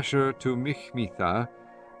from Asher to Michmetha,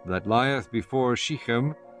 that lieth before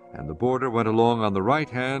Shechem, and the border went along on the right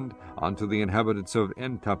hand unto the inhabitants of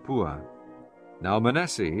En-Tappuah. Now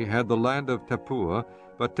Manasseh had the land of Tappuah,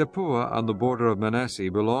 but Tappuah on the border of Manasseh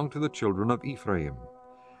belonged to the children of Ephraim.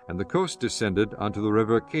 And the coast descended unto the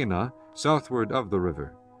river Kanah, southward of the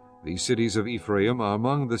river. These cities of Ephraim are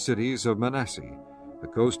among the cities of Manasseh. The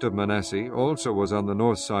coast of Manasseh also was on the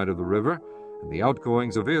north side of the river, and the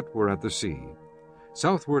outgoings of it were at the sea.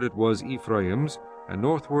 Southward it was Ephraim's, and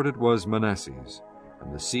northward it was Manasseh's.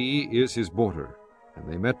 And the sea is his border.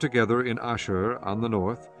 And they met together in Asher on the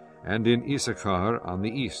north, and in Issachar on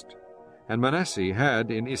the east. And Manasseh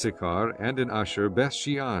had in Issachar and in Asher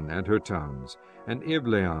Beth-shean and her towns, and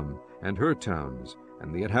Ibleam and her towns,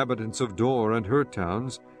 and the inhabitants of Dor and her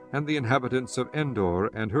towns, and the inhabitants of Endor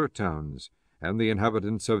and her towns, and the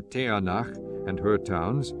inhabitants of Teanach and her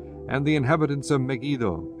towns, and the inhabitants of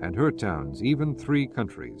Megiddo and her towns, even 3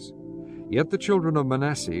 countries. Yet the children of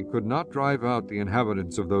Manasseh could not drive out the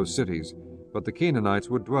inhabitants of those cities, but the Canaanites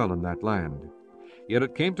would dwell in that land. Yet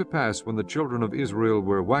it came to pass, when the children of Israel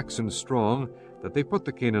were waxen strong, that they put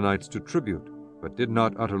the Canaanites to tribute, but did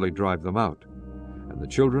not utterly drive them out. And the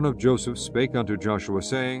children of Joseph spake unto Joshua,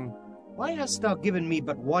 saying, Why hast thou given me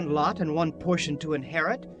but one lot and one portion to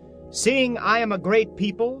inherit, seeing I am a great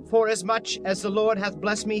people, forasmuch as the Lord hath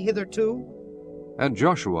blessed me hitherto? And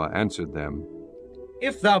Joshua answered them,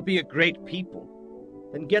 If thou be a great people,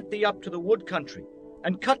 then get thee up to the wood country,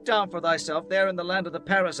 and cut down for thyself there in the land of the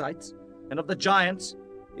Perizzites, and of the giants,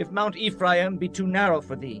 if Mount Ephraim be too narrow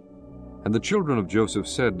for thee. And the children of Joseph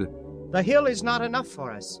said, The hill is not enough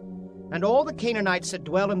for us, and all the Canaanites that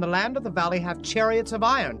dwell in the land of the valley have chariots of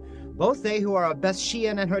iron, both they who are of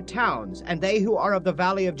Beth-shean and her towns, and they who are of the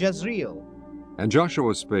valley of Jezreel. And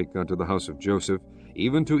Joshua spake unto the house of Joseph,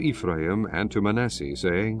 even to Ephraim and to Manasseh,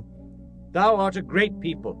 saying, Thou art a great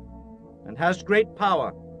people, and hast great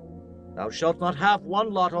power. Thou shalt not have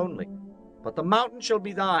one lot only, but the mountain shall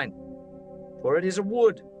be thine. For it is a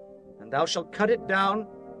wood, and thou shalt cut it down,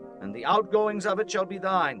 and the outgoings of it shall be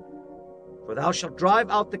thine. For thou shalt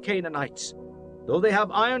drive out the Canaanites, though they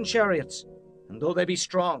have iron chariots, and though they be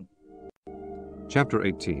strong. Chapter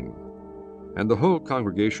 18. And the whole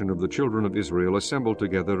congregation of the children of Israel assembled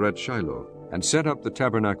together at Shiloh, and set up the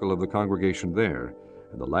tabernacle of the congregation there,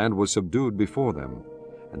 and the land was subdued before them.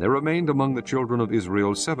 And there remained among the children of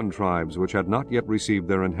Israel 7 tribes which had not yet received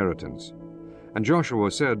their inheritance. And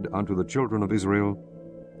Joshua said unto the children of Israel,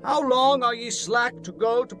 How long are ye slack to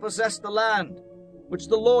go to possess the land, which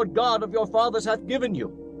the Lord God of your fathers hath given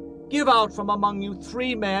you? Give out from among you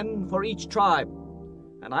 3 men for each tribe,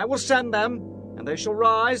 and I will send them, and they shall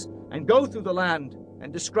rise, and go through the land,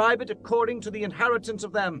 and describe it according to the inheritance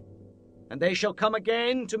of them. And they shall come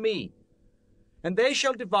again to me, and they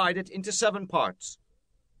shall divide it into 7 parts.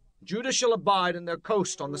 Judah shall abide in their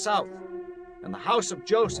coast on the south, and the house of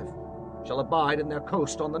Joseph shall abide in their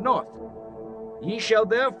coast on the north. Ye shall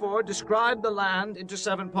therefore describe the land into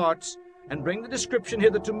 7 parts, and bring the description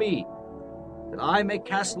hither to me, that I may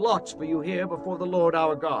cast lots for you here before the Lord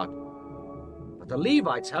our God. But the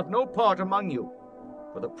Levites have no part among you,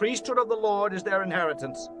 for the priesthood of the Lord is their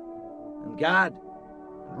inheritance. And Gad,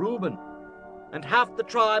 and Reuben, and half the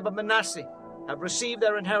tribe of Manasseh have received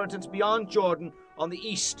their inheritance beyond Jordan on the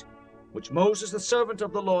east, which Moses the servant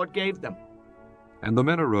of the Lord gave them. And the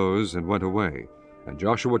men arose and went away, and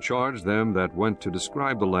Joshua charged them that went to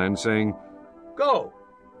describe the land, saying, Go,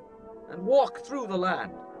 and walk through the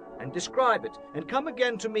land, and describe it, and come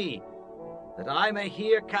again to me, that I may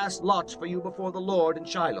here cast lots for you before the Lord in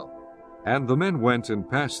Shiloh. And the men went and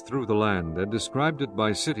passed through the land, and described it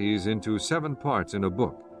by cities into 7 parts in a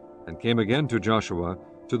book, and came again to Joshua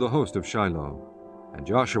to the host of Shiloh. And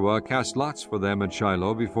Joshua cast lots for them at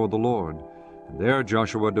Shiloh before the Lord. And there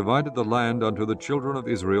Joshua divided the land unto the children of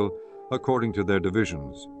Israel according to their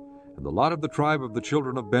divisions. And the lot of the tribe of the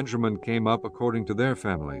children of Benjamin came up according to their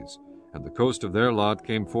families, and the coast of their lot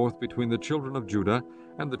came forth between the children of Judah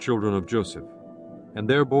and the children of Joseph. And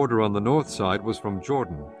their border on the north side was from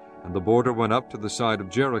Jordan, and the border went up to the side of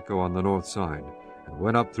Jericho on the north side, and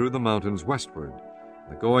went up through the mountains westward.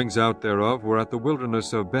 The goings out thereof were at the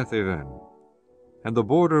wilderness of Beth-aven. And the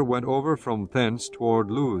border went over from thence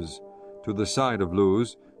toward Luz, to the side of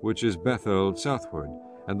Luz, which is Bethel southward.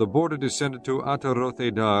 And the border descended to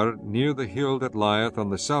Ataroth-edar, near the hill that lieth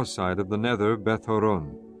on the south side of the nether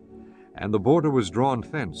Beth-horon. And the border was drawn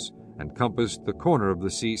thence, and compassed the corner of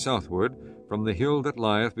the sea southward, from the hill that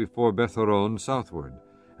lieth before Beth-horon southward.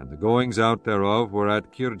 And the goings out thereof were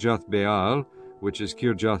at Kirjath-baal, which is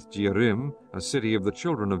Kirjath-jearim, a city of the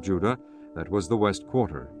children of Judah, that was the west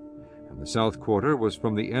quarter. And the south quarter was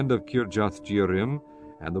from the end of Kirjath-jearim,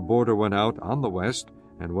 and the border went out on the west,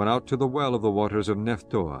 and went out to the well of the waters of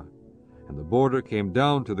Nephtoah. And the border came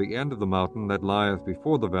down to the end of the mountain that lieth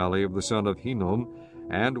before the valley of the son of Hinnom,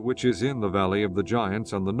 and which is in the valley of the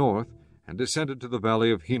giants on the north, and descended to the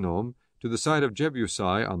valley of Hinnom, to the side of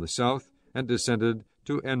Jebusai on the south, and descended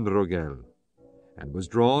to En-rogel, and was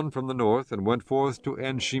drawn from the north, and went forth to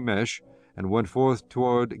En-shemesh, and went forth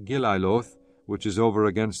toward Gililoth, which is over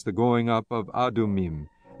against the going up of Adumim,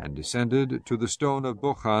 and descended to the stone of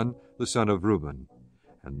Bochan the son of Reuben,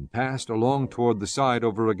 and passed along toward the side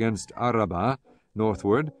over against Arabah,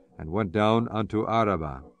 northward, and went down unto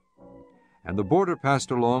Arabah. And the border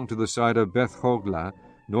passed along to the side of Beth-hoglah,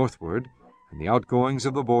 northward, and the outgoings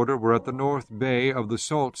of the border were at the north bay of the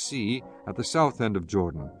Salt Sea, at the south end of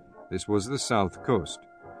Jordan. This was the south coast.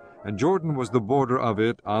 And Jordan was the border of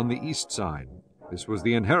it on the east side. This was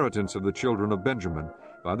the inheritance of the children of Benjamin,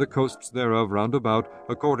 by the coasts thereof round about,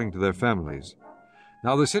 according to their families.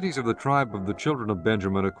 Now the cities of the tribe of the children of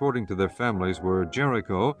Benjamin according to their families were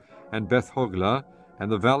Jericho, and Beth-hoglah,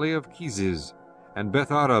 and the valley of Keziz, and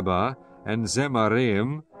Beth-arabah, and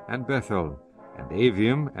Zemaraim, and Bethel, and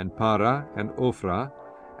Avim, and Para, and Ophrah,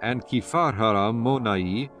 and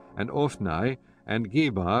Kifar-haram-monai, and Ophnai, and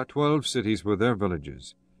Geba, 12 cities with their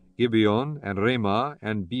villages, Gibeon, and Ramah,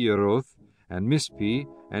 and Beeroth, and Mispi,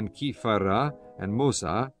 and Kipharah, and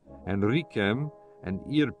Mosa, and Rechem, and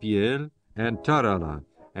Irpiel, and Tarala,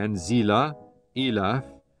 and Zillah, Elaph,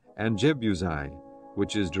 and Jebusai,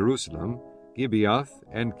 which is Jerusalem, Gibeath,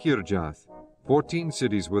 and Kirjath, 14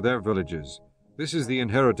 cities with their villages. This is the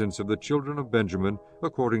inheritance of the children of Benjamin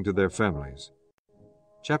according to their families.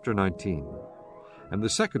 Chapter 19. And the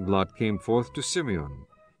second lot came forth to Simeon,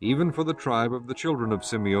 even for the tribe of the children of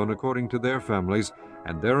Simeon according to their families,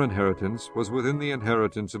 and their inheritance was within the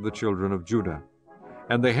inheritance of the children of Judah.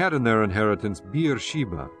 And they had in their inheritance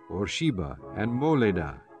Beersheba, or Sheba, and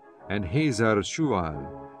Moledah, and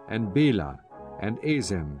Hazar-shual, and Bela, and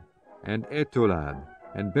Azem, and Etolad,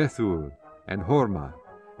 and Bethul, and Hormah,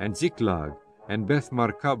 and Ziklag, and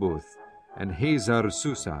Beth-markaboth, and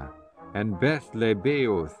Hazar-susa, and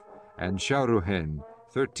Beth-lebaoth, and Sharuhen,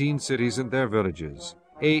 13 cities and their villages,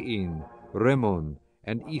 Ain, Remon,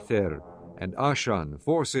 and Ether, and Ashan,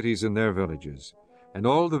 4 cities and their villages, and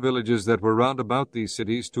all the villages that were round about these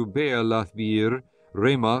cities to Baalath-beer,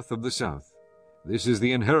 Ramoth of the south. This is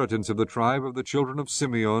the inheritance of the tribe of the children of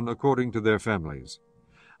Simeon according to their families.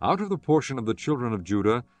 Out of the portion of the children of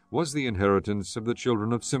Judah was the inheritance of the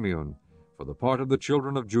children of Simeon, for the part of the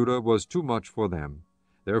children of Judah was too much for them.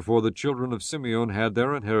 Therefore the children of Simeon had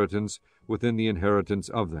their inheritance within the inheritance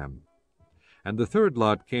of them. And the third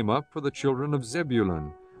lot came up for the children of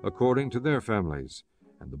Zebulun, according to their families.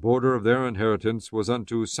 And the border of their inheritance was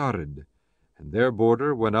unto Sarid. And their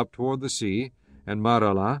border went up toward the sea, and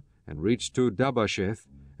Maralah, and reached to Dabasheth,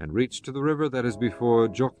 and reached to the river that is before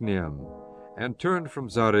Jokneam, and turned from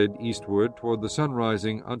Sarid eastward toward the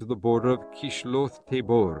sunrising unto the border of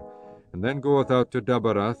Kishloth-tabor, and then goeth out to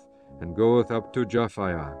Dabarath, and goeth up to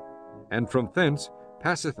Japhia, and from thence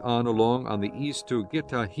passeth on along on the east to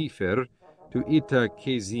Gittah-hefer, to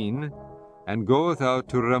Ittah-kezin, and goeth out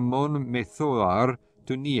to Ramon-methoar,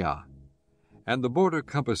 to Neah. And the border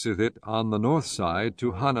compasseth it on the north side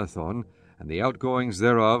to Hanathon, and the outgoings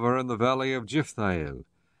thereof are in the valley of Jiphthahel,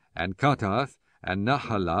 and Katath, and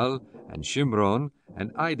Nahalal, and Shimron,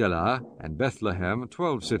 and Idalah, and Bethlehem,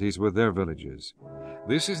 12 cities with their villages.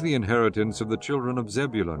 This is the inheritance of the children of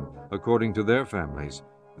Zebulun, according to their families,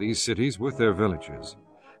 these cities with their villages.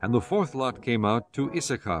 And the fourth lot came out to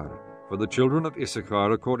Issachar, for the children of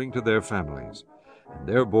Issachar according to their families. And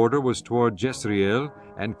their border was toward Jezreel,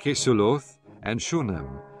 and Kesuloth, and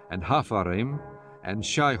Shunem, and Hapharim, and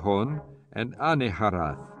Shihon, and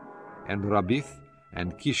Aneharath, and Rabith,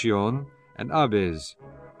 and Kishion, and Abez,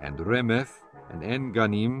 and Remeth, and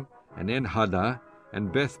En-ganim, and En-hadah,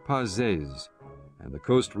 and Beth-pazez. And the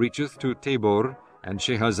coast reacheth to Tabor, and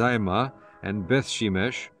Shehazaimah, and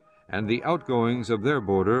Beth-shemesh, and the outgoings of their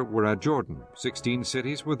border were at Jordan, 16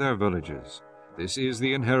 cities with their villages. This is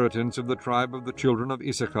the inheritance of the tribe of the children of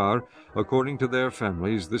Issachar, according to their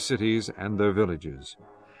families, the cities and their villages.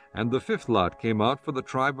 And the fifth lot came out for the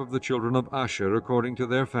tribe of the children of Asher, according to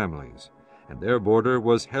their families. And their border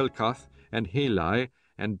was Helkath, and Halai,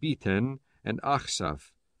 and Beten, and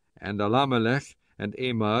Achsaph, and Alamelech, and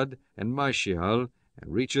Amad, and Mishael,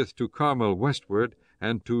 and reacheth to Carmel westward,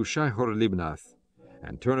 and to Shihor-libnath,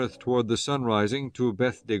 and turneth toward the sunrising to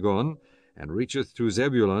Beth-dagon, and reacheth to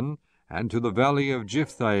Zebulun, and to the valley of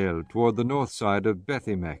Jiphthahel toward the north side of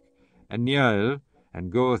Bethemech, and Neael,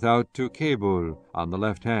 and goeth out to Kabul on the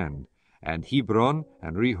left hand, and Hebron,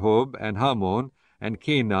 and Rehob, and Hammon, and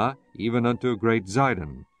Cana, even unto great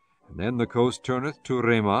Zidon. And then the coast turneth to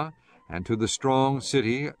Ramah, and to the strong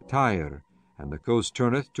city Tyre, and the coast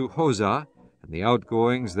turneth to Hosah, and the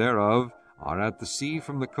outgoings thereof are at the sea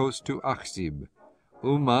from the coast to Achzib.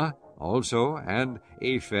 Ummah also, and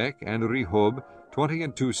Aphek, and Rehob,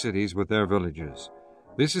 22 cities with their villages.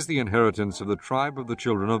 This is the inheritance of the tribe of the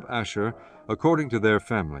children of Asher, according to their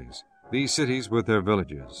families, these cities with their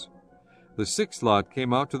villages. The sixth lot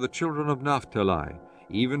came out to the children of Naphtali,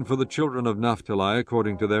 even for the children of Naphtali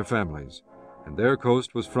according to their families. And their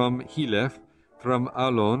coast was from Heleph, from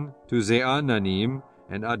Alon to Zeananim,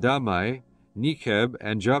 and Adamai, Necheb,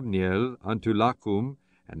 and Jabniel, unto Lachum,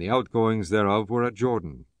 and the outgoings thereof were at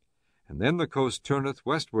Jordan. And then the coast turneth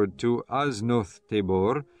westward to Aznoth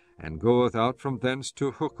Tabor, and goeth out from thence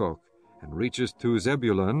to Hukkok, and reacheth to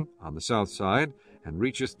Zebulun on the south side, and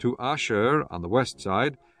reacheth to Asher on the west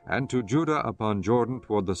side, and to Judah upon Jordan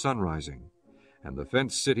toward the sunrising. And the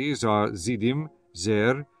fenced cities are Ziddim,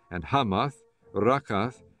 Zer, and Hamath,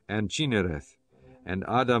 Rakath, and Chinnereth, and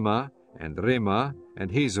Adamah, and Ramah,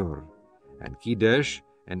 and Hazor, and Kedesh,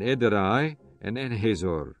 and Ederai, and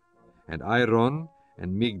Enhazor, and Iron,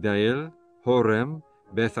 and Migdael, Horem,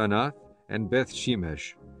 Bethanath, and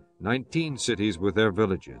Beth-Shemesh, 19 cities with their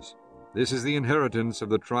villages. This is the inheritance of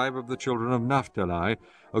the tribe of the children of Naphtali,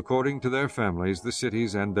 according to their families, the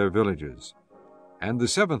cities and their villages. And the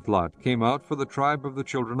seventh lot came out for the tribe of the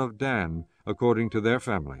children of Dan, according to their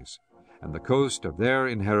families. And the coast of their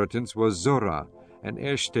inheritance was Zorah, and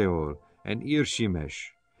Eshtaol, and Irshemesh,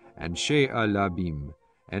 and She'alabim,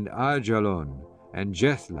 and Ajalon, and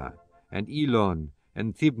Jethla, and Elon,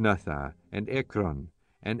 and Thibnatha, and Ekron,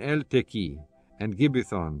 and Elteki, and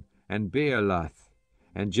Gibbethon, and Bealath,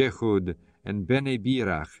 and Jehud, and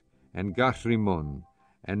Bene-Birach, and Gathrimon,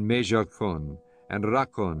 and Mejakon, and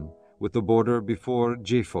Rakon, with the border before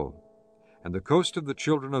Japho. And the coast of the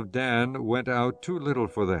children of Dan went out too little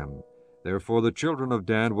for them. Therefore the children of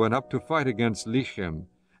Dan went up to fight against Lechem,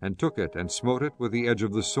 and took it, and smote it with the edge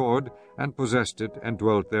of the sword, and possessed it, and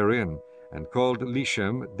dwelt therein, and called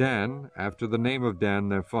Lechem Dan, after the name of Dan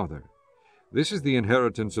their father. This is the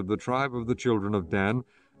inheritance of the tribe of the children of Dan,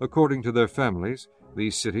 according to their families,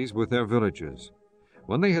 these cities with their villages.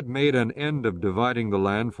 When they had made an end of dividing the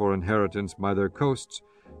land for inheritance by their coasts,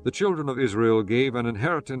 the children of Israel gave an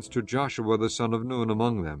inheritance to Joshua the son of Nun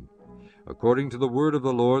among them. According to the word of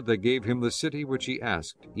the Lord, they gave him the city which he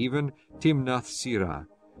asked, even Timnath-Serah,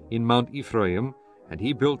 in Mount Ephraim, and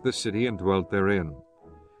he built the city and dwelt therein.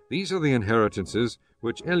 These are the inheritances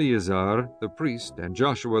which Eleazar the priest, and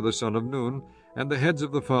Joshua the son of Nun, and the heads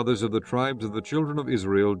of the fathers of the tribes of the children of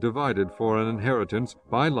Israel divided for an inheritance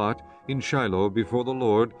by lot in Shiloh before the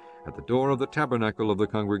Lord, at the door of the tabernacle of the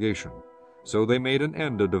congregation. So they made an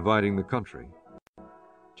end of dividing the country.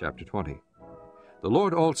 Chapter 20. The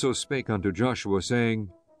Lord also spake unto Joshua, saying,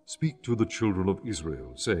 Speak to the children of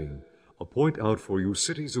Israel, saying, Appoint out for you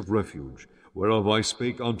cities of refuge, whereof I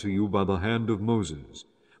spake unto you by the hand of Moses,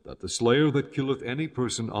 that the slayer that killeth any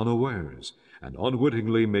person unawares, and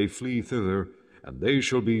unwittingly may flee thither, and they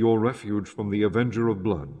shall be your refuge from the avenger of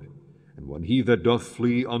blood. And when he that doth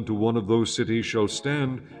flee unto one of those cities shall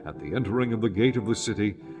stand at the entering of the gate of the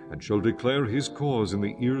city, and shall declare his cause in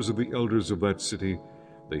the ears of the elders of that city,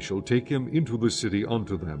 they shall take him into the city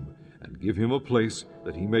unto them, and give him a place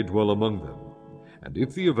that he may dwell among them. And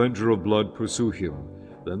if the avenger of blood pursue him,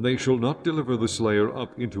 then they shall not deliver the slayer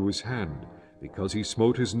up into his hand, because he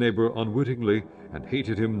smote his neighbor unwittingly, and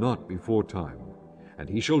hated him not before time. And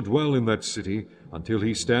he shall dwell in that city until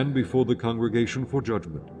he stand before the congregation for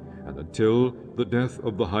judgment, and until the death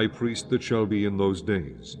of the high priest that shall be in those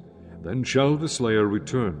days. Then shall the slayer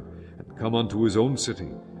return, and come unto his own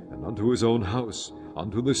city, and unto his own house,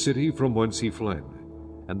 unto the city from whence he fled.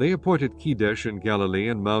 And they appointed Kedesh in Galilee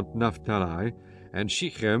and Mount Naphtali, and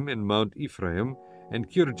Shechem in Mount Ephraim, and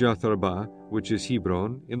Kirjath-Arba, which is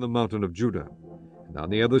Hebron, in the mountain of Judah. And on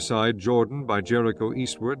the other side Jordan, by Jericho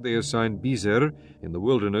eastward, they assigned Bezer in the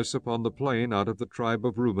wilderness upon the plain out of the tribe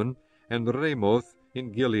of Reuben, and Ramoth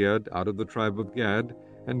in Gilead out of the tribe of Gad,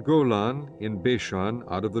 and Golan in Bashan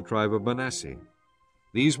out of the tribe of Manasseh.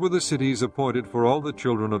 These were the cities appointed for all the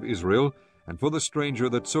children of Israel, and for the stranger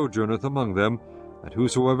that sojourneth among them, that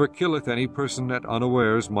whosoever killeth any person at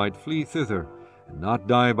unawares might flee thither, and not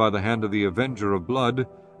die by the hand of the avenger of blood,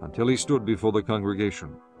 until he stood before the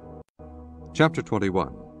congregation. Chapter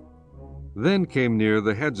 21. Then came near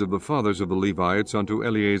the heads of the fathers of the Levites unto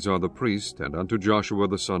Eleazar the priest, and unto Joshua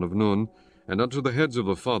the son of Nun, and unto the heads of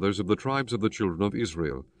the fathers of the tribes of the children of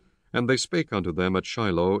Israel. And they spake unto them at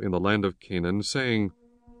Shiloh in the land of Canaan, saying,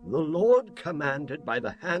 The Lord commanded by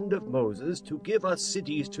the hand of Moses to give us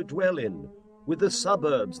cities to dwell in, with the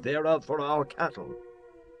suburbs thereof for our cattle.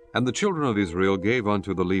 And the children of Israel gave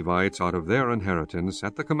unto the Levites out of their inheritance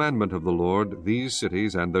at the commandment of the Lord these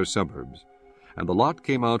cities and their suburbs. And the lot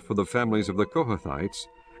came out for the families of the Kohathites,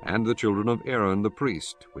 and the children of Aaron the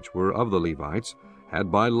priest, which were of the Levites,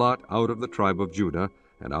 had by lot out of the tribe of Judah,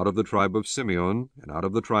 and out of the tribe of Simeon, and out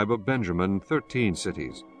of the tribe of Benjamin 13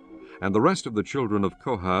 cities. And the rest of the children of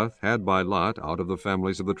Kohath had by lot out of the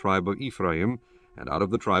families of the tribe of Ephraim, and out of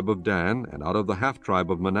the tribe of Dan, and out of the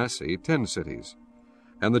half-tribe of Manasseh 10 cities.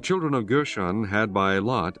 And the children of Gershon had by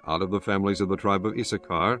lot out of the families of the tribe of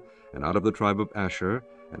Issachar, and out of the tribe of Asher,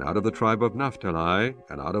 and out of the tribe of Naphtali,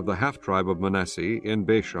 and out of the half-tribe of Manasseh in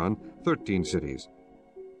Bashan 13 cities.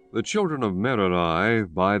 The children of Merari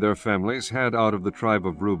by their families had out of the tribe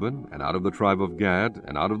of Reuben, and out of the tribe of Gad,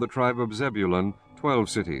 and out of the tribe of Zebulun 12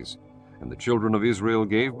 cities. And the children of Israel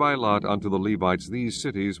gave by lot unto the Levites these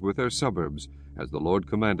cities with their suburbs, as the Lord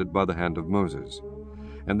commanded by the hand of Moses.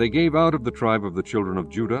 And they gave out of the tribe of the children of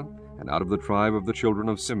Judah, and out of the tribe of the children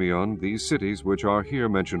of Simeon, these cities which are here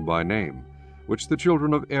mentioned by name, which the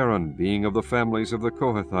children of Aaron, being of the families of the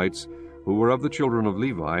Kohathites, who were of the children of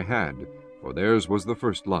Levi, had, for theirs was the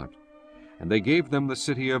first lot. And they gave them the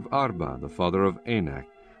city of Arba, the father of Anak,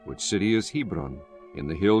 which city is Hebron, in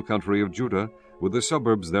the hill country of Judah, with the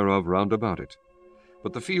suburbs thereof round about it.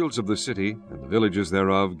 But the fields of the city, and the villages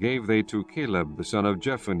thereof, gave they to Caleb the son of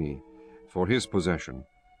Jephunneh, for his possession.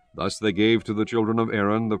 Thus they gave to the children of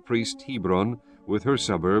Aaron the priest Hebron, with her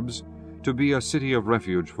suburbs, to be a city of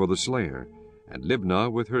refuge for the slayer, and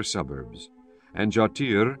Libnah with her suburbs, and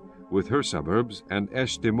Jatir with her suburbs, and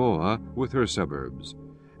Eshtemoa with her suburbs,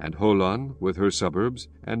 and Holon with her suburbs,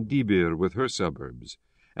 and Debir with her suburbs,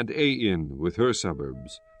 and Ain with her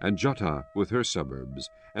suburbs, and Juttah with her suburbs,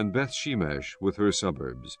 and Beth-shemesh with her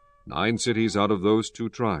suburbs, 9 cities out of those 2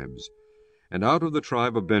 tribes. And out of the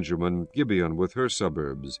tribe of Benjamin, Gibeon with her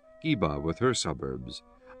suburbs, Geba with her suburbs,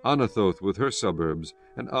 Anathoth with her suburbs,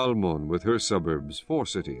 and Almon with her suburbs, 4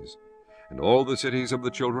 cities. And all the cities of the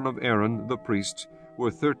children of Aaron, the priests,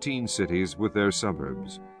 were 13 cities with their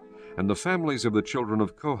suburbs. And the families of the children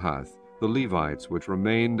of Kohath, the Levites, which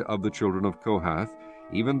remained of the children of Kohath,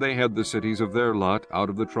 even they had the cities of their lot out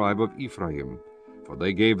of the tribe of Ephraim. For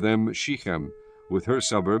they gave them Shechem with her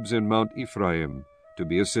suburbs in Mount Ephraim, to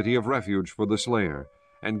be a city of refuge for the slayer,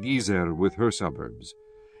 and Gezer with her suburbs,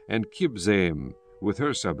 and Kibzaim with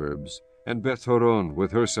her suburbs, and Beth-horon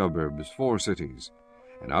with her suburbs, 4 cities.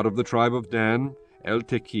 And out of the tribe of Dan,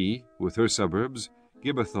 El-Teki with her suburbs,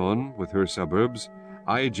 Gibbethon with her suburbs,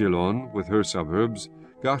 Aijalon with her suburbs,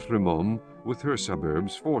 Gathrimmon with her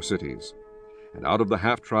suburbs, 4 cities. And out of the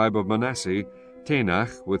half-tribe of Manasseh,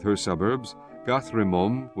 Tanach with her suburbs,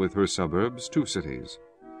 Gathrimmon with her suburbs, 2 cities.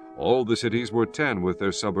 All the cities were 10 with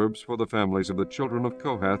their suburbs for the families of the children of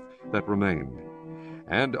Kohath that remained.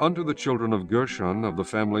 And unto the children of Gershon of the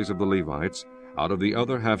families of the Levites, out of the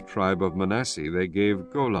other half-tribe of Manasseh they gave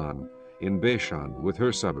Golan in Bashan with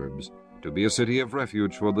her suburbs, to be a city of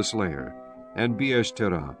refuge for the slayer, and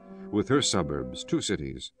Beeshterah with her suburbs, 2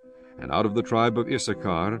 cities. And out of the tribe of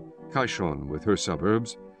Issachar, Kishon with her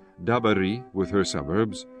suburbs, Dabari with her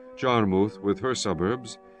suburbs, Jarmuth with her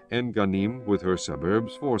suburbs, En-ganim with her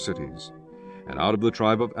suburbs, 4 cities. And out of the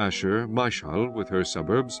tribe of Asher, Mishal with her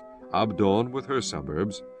suburbs, Abdon with her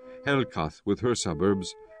suburbs, Helkath with her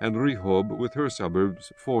suburbs, and Rehob with her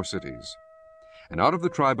suburbs, 4 cities. And out of the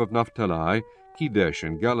tribe of Naphtali, Kedesh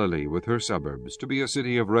in Galilee with her suburbs, to be a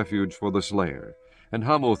city of refuge for the slayer, and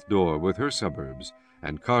Hamoth-dor with her suburbs,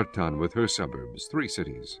 and Kartan with her suburbs, 3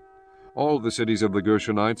 cities. All the cities of the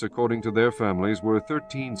Gershonites according to their families were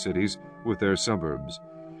 13 cities with their suburbs.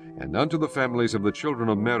 And unto the families of the children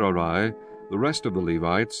of Merari, the rest of the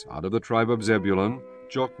Levites, out of the tribe of Zebulun,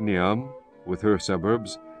 Jokneam with her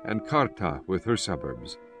suburbs, and Karta with her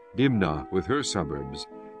suburbs, Dimnah with her suburbs,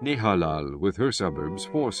 Nehalal with her suburbs,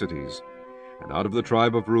 4 cities. And out of the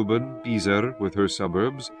tribe of Reuben, Bezer with her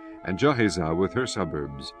suburbs, and Jahazah with her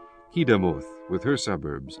suburbs, Kedemoth with her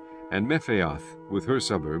suburbs, and Mephaath with her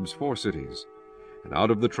suburbs, 4 cities. And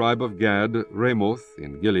out of the tribe of Gad, Ramoth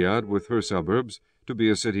in Gilead with her suburbs, to be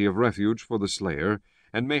a city of refuge for the slayer,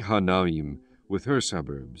 and Mahanaim with her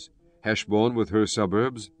suburbs, Heshbon with her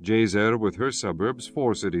suburbs, Jazer with her suburbs,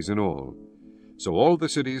 4 cities in all. So all the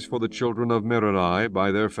cities for the children of Merari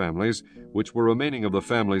by their families, which were remaining of the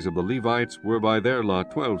families of the Levites, were by their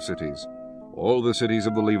lot 12 cities. All the cities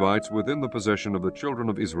of the Levites within the possession of the children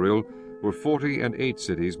of Israel were 48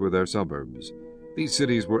 cities with their suburbs. These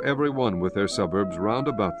cities were every one with their suburbs round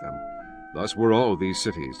about them. Thus were all these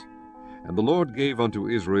cities. And the Lord gave unto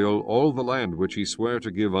Israel all the land which he sware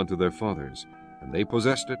to give unto their fathers, and they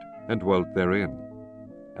possessed it, and dwelt therein.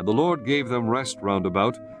 And the Lord gave them rest round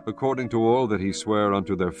about, according to all that he sware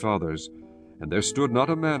unto their fathers. And there stood not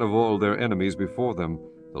a man of all their enemies before them.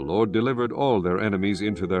 The Lord delivered all their enemies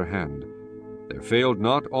into their hand. There failed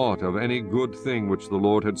not aught of any good thing which the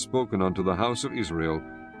Lord had spoken unto the house of Israel.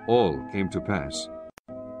 All came to pass.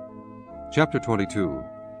 Chapter 22.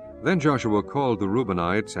 Then Joshua called the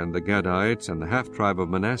Reubenites, and the Gadites, and the half-tribe of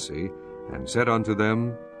Manasseh, and said unto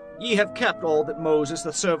them, Ye have kept all that Moses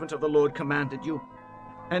the servant of the Lord commanded you,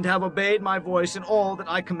 and have obeyed my voice in all that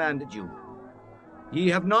I commanded you. Ye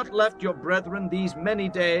have not left your brethren these many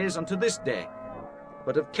days unto this day,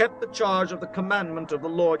 but have kept the charge of the commandment of the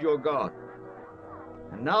Lord your God.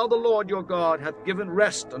 And now the Lord your God hath given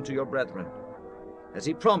rest unto your brethren, as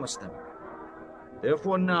he promised them.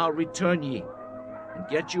 Therefore now return ye, and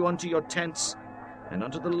get you unto your tents, and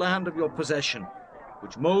unto the land of your possession,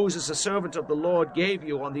 which Moses the servant of the Lord gave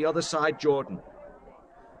you on the other side Jordan.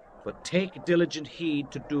 But take diligent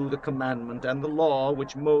heed to do the commandment and the law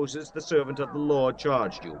which Moses the servant of the Lord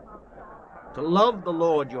charged you, to love the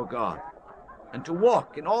Lord your God, and to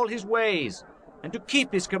walk in all his ways, and to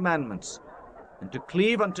keep his commandments, and to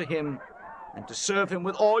cleave unto him, and to serve him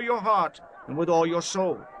with all your heart and with all your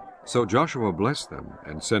soul. So Joshua blessed them,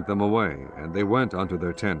 and sent them away, and they went unto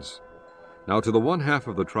their tents. Now to the one half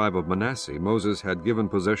of the tribe of Manasseh Moses had given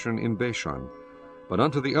possession in Bashan, but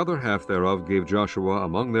unto the other half thereof gave Joshua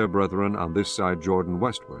among their brethren on this side Jordan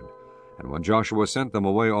westward. And when Joshua sent them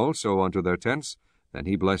away also unto their tents, then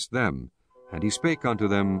he blessed them, and he spake unto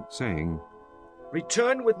them, saying,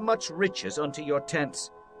 Return with much riches unto your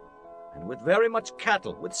tents, and with very much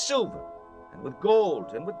cattle, with silver, and with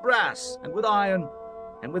gold, and with brass, and with iron,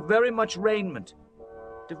 and with very much raiment.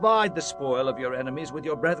 Divide the spoil of your enemies with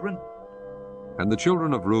your brethren. And the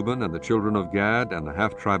children of Reuben and the children of Gad and the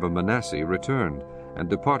half-tribe of Manasseh returned, and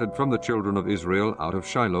departed from the children of Israel out of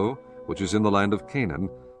Shiloh, which is in the land of Canaan,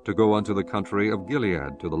 to go unto the country of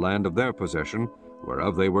Gilead, to the land of their possession,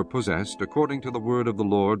 whereof they were possessed, according to the word of the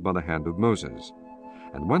Lord by the hand of Moses.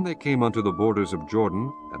 And when they came unto the borders of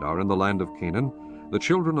Jordan, and are in the land of Canaan, the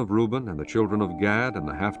children of Reuben and the children of Gad and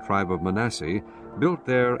the half-tribe of Manasseh built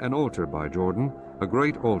there an altar by Jordan, a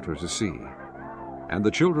great altar to see. And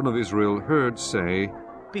the children of Israel heard say,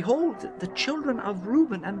 Behold, the children of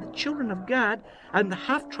Reuben and the children of Gad and the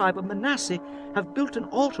half-tribe of Manasseh have built an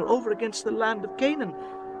altar over against the land of Canaan,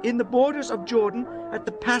 in the borders of Jordan, at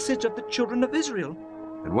the passage of the children of Israel.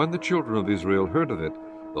 And when the children of Israel heard of it,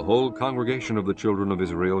 the whole congregation of the children of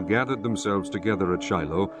Israel gathered themselves together at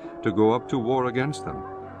Shiloh to go up to war against them.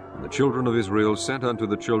 And the children of Israel sent unto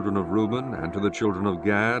the children of Reuben, and to the children of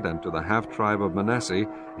Gad, and to the half-tribe of Manasseh,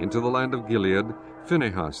 into the land of Gilead,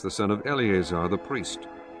 Phinehas the son of Eleazar the priest,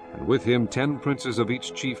 and with him 10 princes of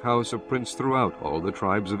each chief house of prince throughout all the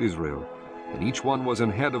tribes of Israel. And each one was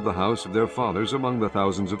an head of the house of their fathers among the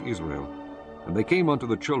thousands of Israel. And they came unto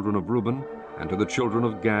the children of Reuben, and to the children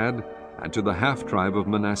of Gad, and to the half-tribe of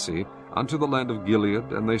Manasseh, unto the land of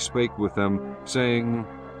Gilead, and they spake with them, saying,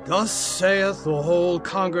 Thus saith the whole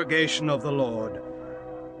congregation of the Lord,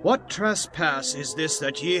 What trespass is this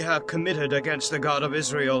that ye have committed against the God of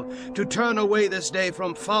Israel, to turn away this day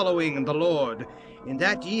from following the Lord, in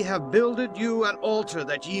that ye have builded you an altar,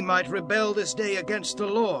 that ye might rebel this day against the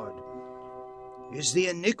Lord? Is the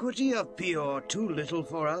iniquity of Peor too little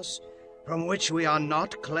for us, from which we are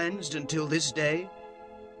not cleansed until this day,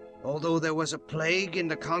 although there was a plague in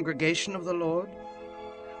the congregation of the Lord?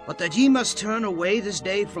 But that ye must turn away this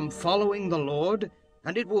day from following the Lord,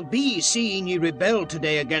 and it will be, seeing ye rebel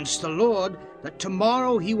today against the Lord, that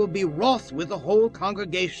tomorrow he will be wroth with the whole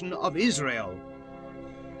congregation of Israel.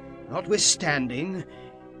 Notwithstanding,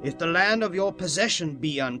 if the land of your possession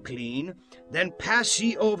be unclean, then pass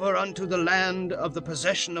ye over unto the land of the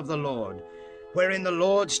possession of the Lord, wherein the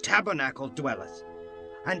Lord's tabernacle dwelleth,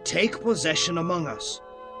 and take possession among us.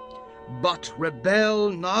 But rebel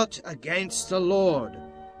not against the Lord,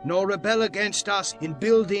 nor rebel against us in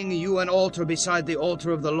building you an altar beside the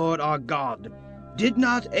altar of the Lord our God. Did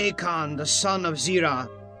not Achan the son of Zerah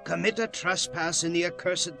commit a trespass in the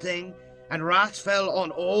accursed thing, and wrath fell on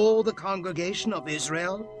all the congregation of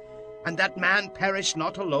Israel, and that man perished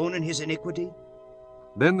not alone in his iniquity?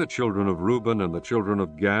 Then the children of Reuben and the children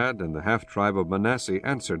of Gad and the half-tribe of Manasseh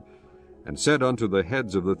answered, and said unto the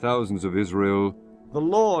heads of the thousands of Israel, The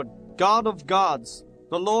Lord, God of gods,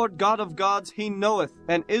 the Lord God of gods he knoweth,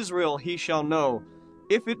 and Israel he shall know,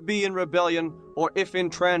 if it be in rebellion, or if in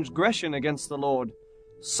transgression against the Lord.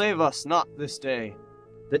 Save us not this day.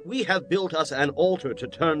 That we have built us an altar to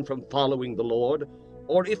turn from following the Lord,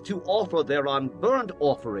 or if to offer thereon burnt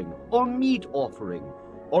offering, or meat offering,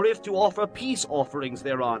 or if to offer peace offerings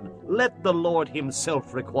thereon, let the Lord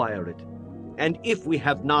himself require it. And if we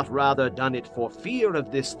have not rather done it for fear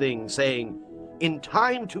of this thing, saying, In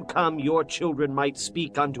time to come your children might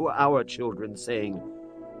speak unto our children, saying,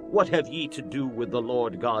 What have ye to do with the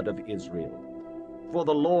Lord God of Israel? For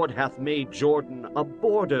the Lord hath made Jordan a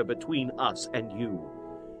border between us and you.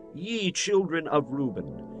 Ye children of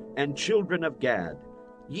Reuben, and children of Gad,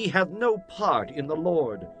 ye have no part in the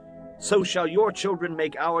Lord. So shall your children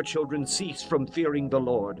make our children cease from fearing the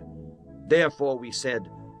Lord. Therefore we said,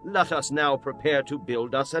 Let us now prepare to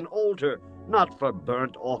build us an altar, not for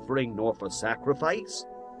burnt offering nor for sacrifice,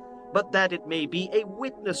 but that it may be a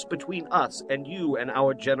witness between us and you and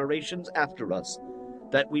our generations after us,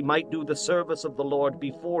 that we might do the service of the Lord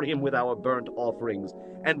before him with our burnt offerings,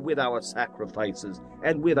 and with our sacrifices,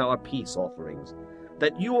 and with our peace offerings,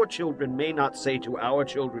 that your children may not say to our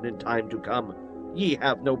children in time to come, Ye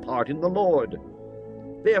have no part in the Lord.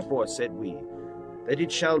 Therefore said we, that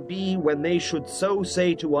it shall be when they should so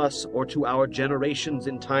say to us or to our generations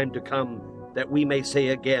in time to come, that we may say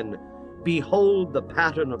again, Behold the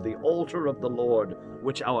pattern of the altar of the Lord,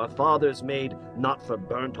 which our fathers made, not for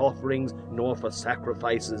burnt offerings nor for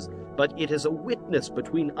sacrifices, but it is a witness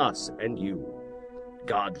between us and you.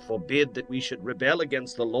 God forbid that we should rebel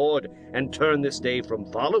against the Lord, and turn this day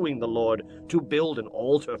from following the Lord, to build an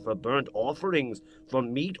altar for burnt offerings, for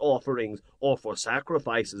meat offerings, or for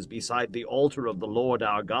sacrifices beside the altar of the Lord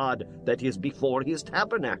our God, that is before his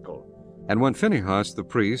tabernacle. And when Phinehas the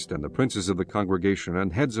priest, and the princes of the congregation,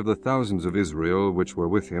 and heads of the thousands of Israel which were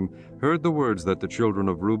with him, heard the words that the children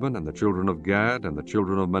of Reuben, and the children of Gad, and the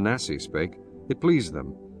children of Manasseh spake, it pleased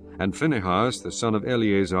them. And Phinehas the son of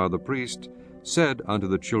Eleazar the priest said unto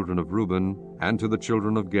the children of Reuben, and to the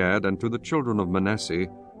children of Gad, and to the children of Manasseh,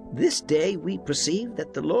 This day we perceive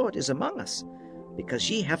that the Lord is among us, because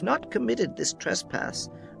ye have not committed this trespass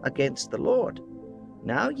against the Lord.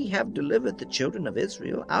 Now ye have delivered the children of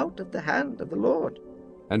Israel out of the hand of the Lord.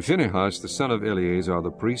 And Phinehas the son of Eleazar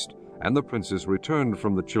the priest, and the princes returned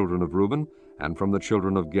from the children of Reuben, and from the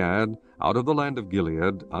children of Gad, out of the land of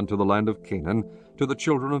Gilead, unto the land of Canaan, to the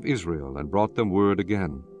children of Israel, and brought them word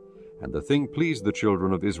again. And the thing pleased the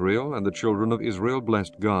children of Israel, and the children of Israel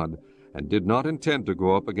blessed God, and did not intend to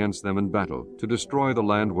go up against them in battle, to destroy the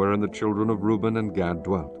land wherein the children of Reuben and Gad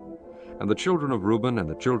dwelt. And the children of Reuben and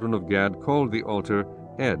the children of Gad called the altar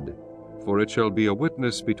Ed, for it shall be a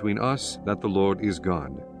witness between us that the Lord is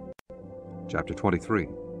God. Chapter 23.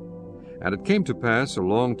 And it came to pass a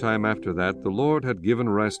long time after that the Lord had given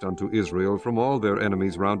rest unto Israel from all their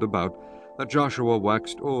enemies round about, that Joshua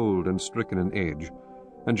waxed old and stricken in age.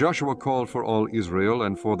 And Joshua called for all Israel,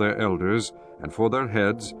 and for their elders, and for their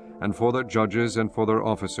heads, and for their judges, and for their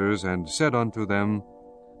officers, and said unto them,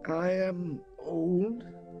 I am old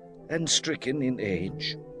and stricken in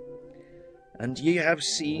age, and ye have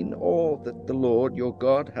seen all that the Lord your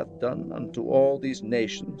God hath done unto all these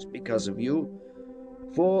nations because of you.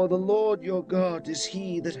 For the Lord your God is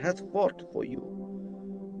he that hath fought for you.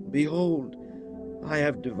 Behold, I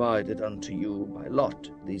have divided unto you by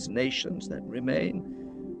lot these nations that remain,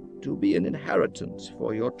 to be an inheritance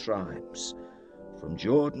for your tribes, from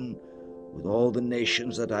Jordan, with all the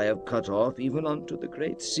nations that I have cut off, even unto the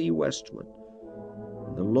great sea westward.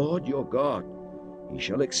 And the Lord your God, he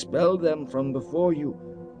shall expel them from before you,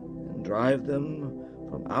 and drive them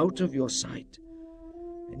from out of your sight.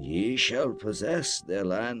 And ye shall possess their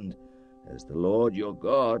land, as the Lord your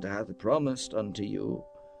God hath promised unto you.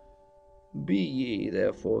 Be ye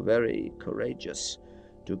therefore very courageous,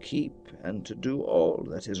 to keep and to do all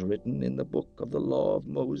that is written in the book of the law of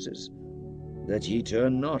Moses, that ye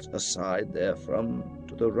turn not aside therefrom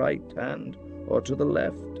to the right hand or to the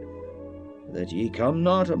left, that ye come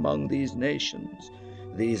not among these nations,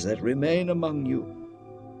 these that remain among you,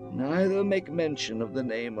 neither make mention of the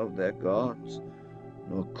name of their gods,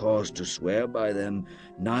 nor cause to swear by them,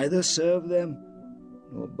 neither serve them,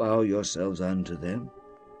 nor bow yourselves unto them,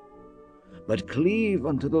 but cleave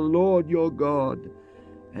unto the Lord your God,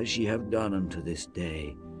 as ye have done unto this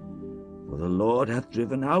day. For the Lord hath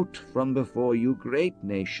driven out from before you great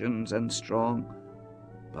nations and strong.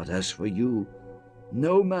 But as for you,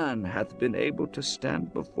 no man hath been able to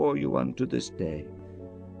stand before you unto this day.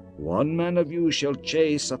 One man of you shall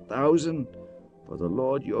chase 1,000, for the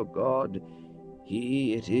Lord your God,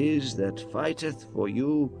 he it is that fighteth for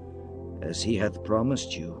you, as he hath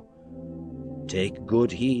promised you. Take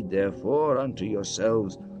good heed, therefore, unto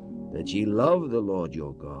yourselves, that ye love the Lord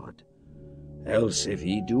your God. Else if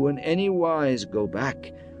ye do in any wise go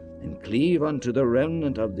back, and cleave unto the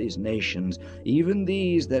remnant of these nations, even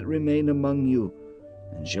these that remain among you,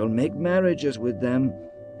 and shall make marriages with them,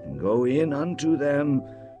 and go in unto them,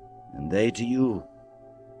 and they to you,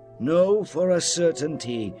 know for a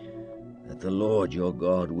certainty that the Lord your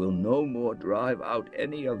God will no more drive out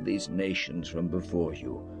any of these nations from before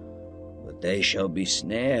you, but they shall be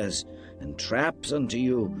snares and traps unto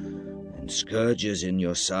you, and scourges in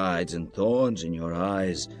your sides, and thorns in your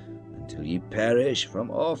eyes, until ye perish from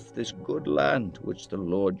off this good land which the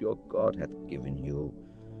Lord your God hath given you.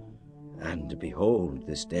 And behold,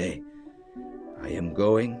 this day I am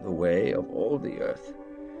going the way of all the earth,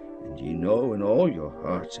 and ye know in all your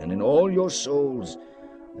hearts and in all your souls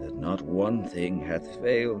that not one thing hath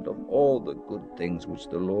failed of all the good things which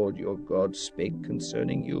the Lord your God spake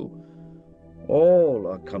concerning you. All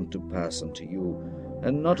are come to pass unto you,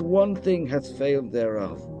 and not one thing hath failed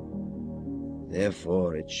thereof.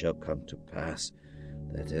 Therefore it shall come to pass,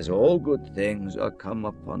 that as all good things are come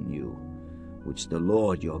upon you, which the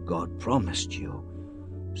Lord your God promised you,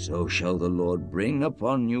 so shall the Lord bring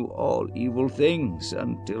upon you all evil things,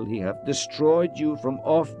 until he have destroyed you from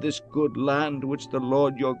off this good land which the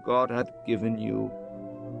Lord your God hath given you.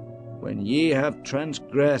 When ye have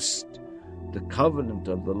transgressed the covenant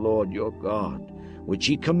of the Lord your God, which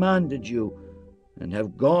he commanded you, and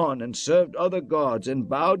have gone and served other gods, and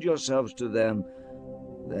bowed yourselves to them,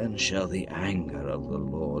 then shall the anger of the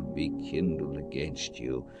Lord be kindled against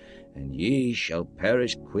you, and ye shall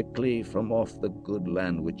perish quickly from off the good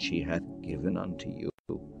land which he hath given unto you.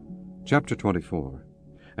 Chapter 24.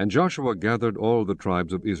 And Joshua gathered all the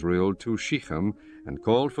tribes of Israel to Shechem, and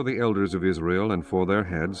called for the elders of Israel, and for their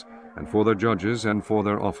heads, and for their judges, and for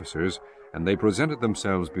their officers, and they presented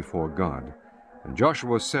themselves before God. And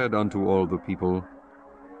Joshua said unto all the people,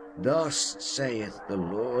 Thus saith the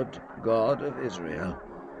Lord God of Israel,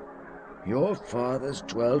 Your fathers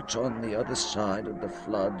dwelt on the other side of the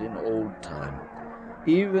flood in old time,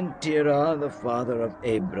 even Terah the father of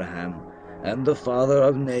Abraham, and the father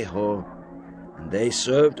of Nahor, and they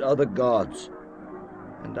served other gods.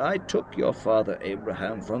 And I took your father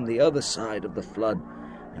Abraham from the other side of the flood,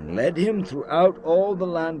 and led him throughout all the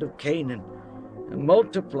land of Canaan, and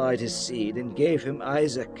multiplied his seed, and gave him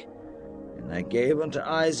Isaac. And I gave unto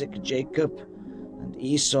Isaac Jacob and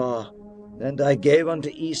Esau, and I gave unto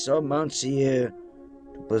Esau Mount Seir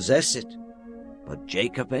to possess it. But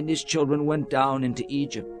Jacob and his children went down into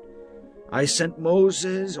Egypt. I sent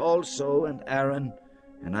Moses also and Aaron,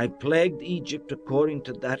 and I plagued Egypt according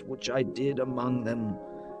to that which I did among them,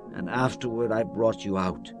 and afterward I brought you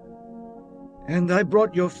out. And I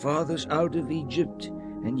brought your fathers out of Egypt,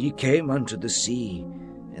 and ye came unto the sea,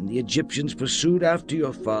 and the Egyptians pursued after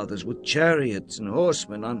your fathers with chariots and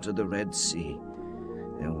horsemen unto the Red Sea.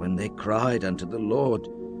 And when they cried unto the Lord,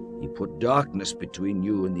 he put darkness between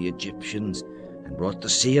you and the Egyptians, and brought the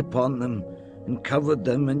sea upon them, and covered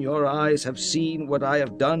them, and your eyes have seen what I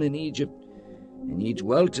have done in Egypt, and ye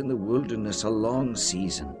dwelt in the wilderness a long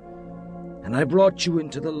season. And I brought you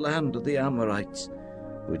into the land of the Amorites,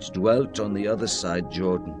 which dwelt on the other side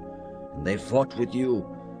Jordan, and they fought with you,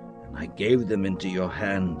 and I gave them into your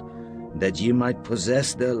hand, that ye might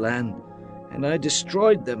possess their land, and I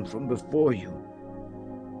destroyed them from before you.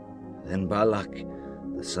 Then Balak,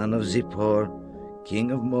 the son of Zippor,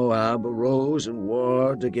 king of Moab, arose and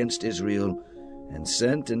warred against Israel, and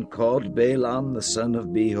sent and called Balaam the son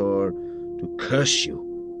of Beor to curse you.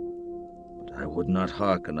 But I would not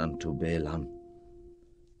hearken unto Balaam.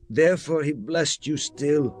 Therefore he blessed you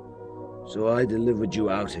still, so I delivered you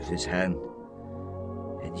out of his hand.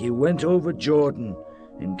 And ye went over Jordan,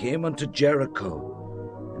 and came unto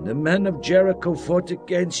Jericho. And the men of Jericho fought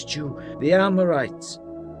against you, the Amorites,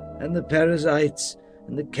 and the Perizzites,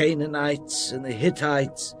 and the Canaanites, and the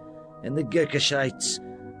Hittites, and the Girgashites,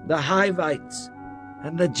 the Hivites,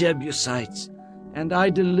 and the Jebusites, and I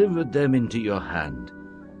delivered them into your hand.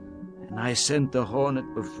 And I sent the hornet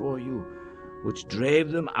before you, which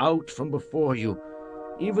drave them out from before you,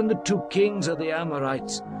 even the 2 kings of the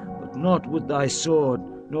Amorites, but not with thy sword,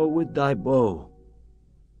 nor with thy bow.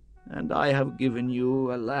 And I have given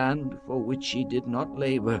you a land for which ye did not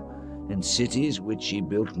labor, and cities which ye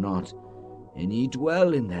built not, and ye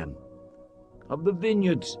dwell in them. Of the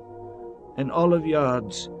vineyards and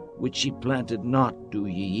oliveyards which ye planted not do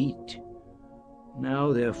ye eat.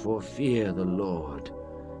 Now therefore fear the Lord,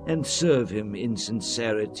 and serve him in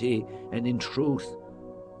sincerity and in truth,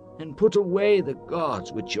 and put away the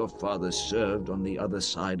gods which your fathers served on the other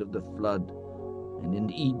side of the flood, and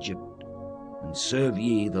in Egypt, and serve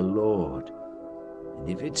ye the Lord. And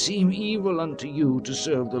if it seem evil unto you to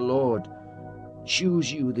serve the Lord,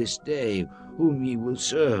 choose you this day whom ye will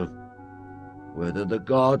serve, whether the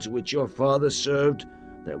gods which your fathers served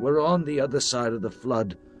that were on the other side of the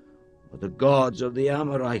flood, or the gods of the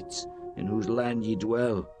Amorites, in whose land ye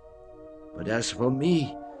dwell. But as for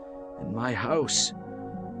me and my house,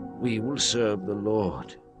 we will serve the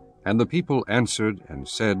Lord. And the people answered and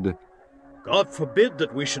said, God forbid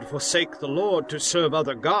that we should forsake the Lord to serve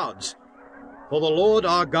other gods. For the Lord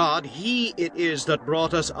our God, he it is that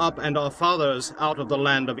brought us up and our fathers out of the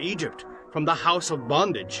land of Egypt, from the house of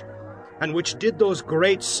bondage, and which did those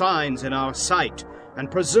great signs in our sight, and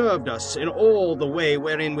preserved us in all the way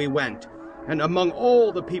wherein we went, and among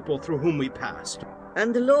all the people through whom we passed.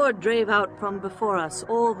 And the Lord drave out from before us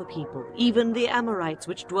all the people, even the Amorites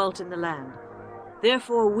which dwelt in the land.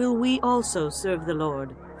 Therefore will we also serve the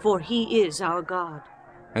Lord, for he is our God.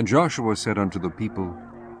 And Joshua said unto the people,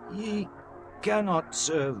 Ye cannot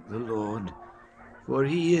serve the Lord, for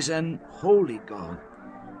he is an holy God.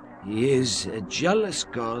 He is a jealous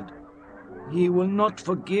God. He will not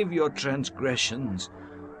forgive your transgressions,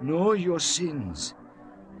 nor your sins.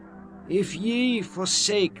 If ye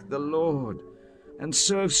forsake the Lord, and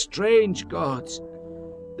serve strange gods,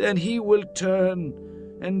 then he will turn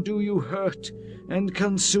and do you hurt, and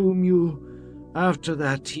consume you. After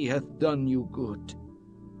that he hath done you good.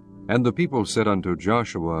 And the people said unto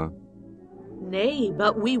Joshua, Nay,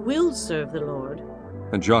 but we will serve the Lord.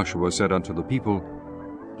 And Joshua said unto the people,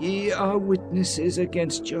 Ye are witnesses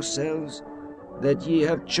against yourselves, that ye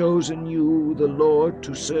have chosen you, the Lord,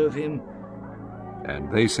 to serve him.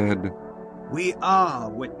 And they said, We are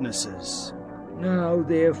witnesses. Now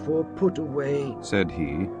therefore put away, said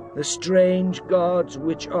he, the strange gods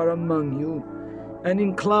which are among you, and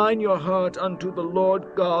incline your heart unto the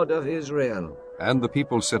Lord God of Israel. And the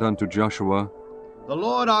people said unto Joshua, The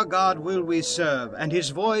Lord our God will we serve, and his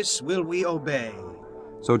voice will we obey.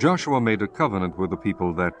 So Joshua made a covenant with the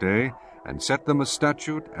people that day, and set them a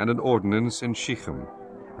statute and an ordinance in Shechem.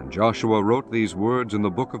 And Joshua wrote these words in the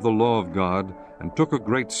book of the law of God, and took a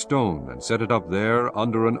great stone, and set it up there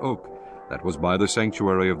under an oak, that was by the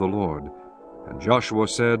sanctuary of the Lord. And Joshua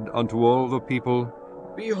said unto all the people,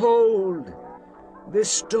 Behold, this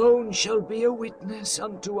stone shall be a witness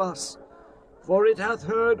unto us, for it hath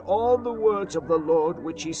heard all the words of the Lord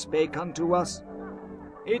which he spake unto us.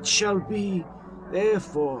 It shall be,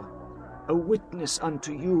 therefore, a witness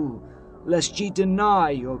unto you, lest ye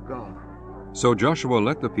deny your God. So Joshua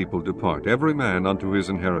let the people depart, every man unto his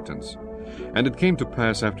inheritance. And it came to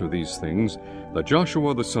pass after these things, that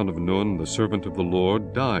Joshua the son of Nun, the servant of the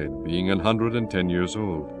Lord, died, being 110 years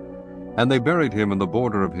old. And they buried him in the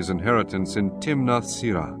border of his inheritance in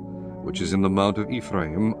Timnath-Serah, which is in the mount of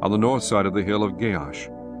Ephraim, on the north side of the hill of Gaash.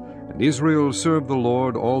 And Israel served the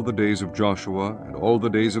Lord all the days of Joshua, and all the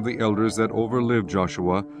days of the elders that overlived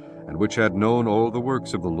Joshua, and which had known all the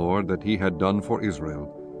works of the Lord that he had done for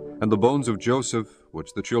Israel. And the bones of Joseph,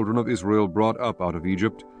 which the children of Israel brought up out of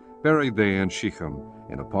Egypt, buried they in Shechem,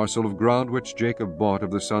 in a parcel of ground which Jacob bought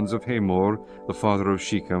of the sons of Hamor, the father of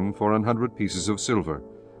Shechem, for 100 pieces of silver.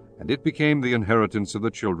 And it became the inheritance of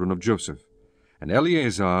the children of Joseph. And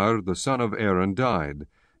Eleazar, the son of Aaron, died,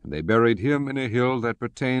 and they buried him in a hill that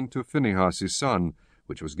pertained to Phinehas his son,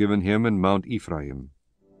 which was given him in Mount Ephraim.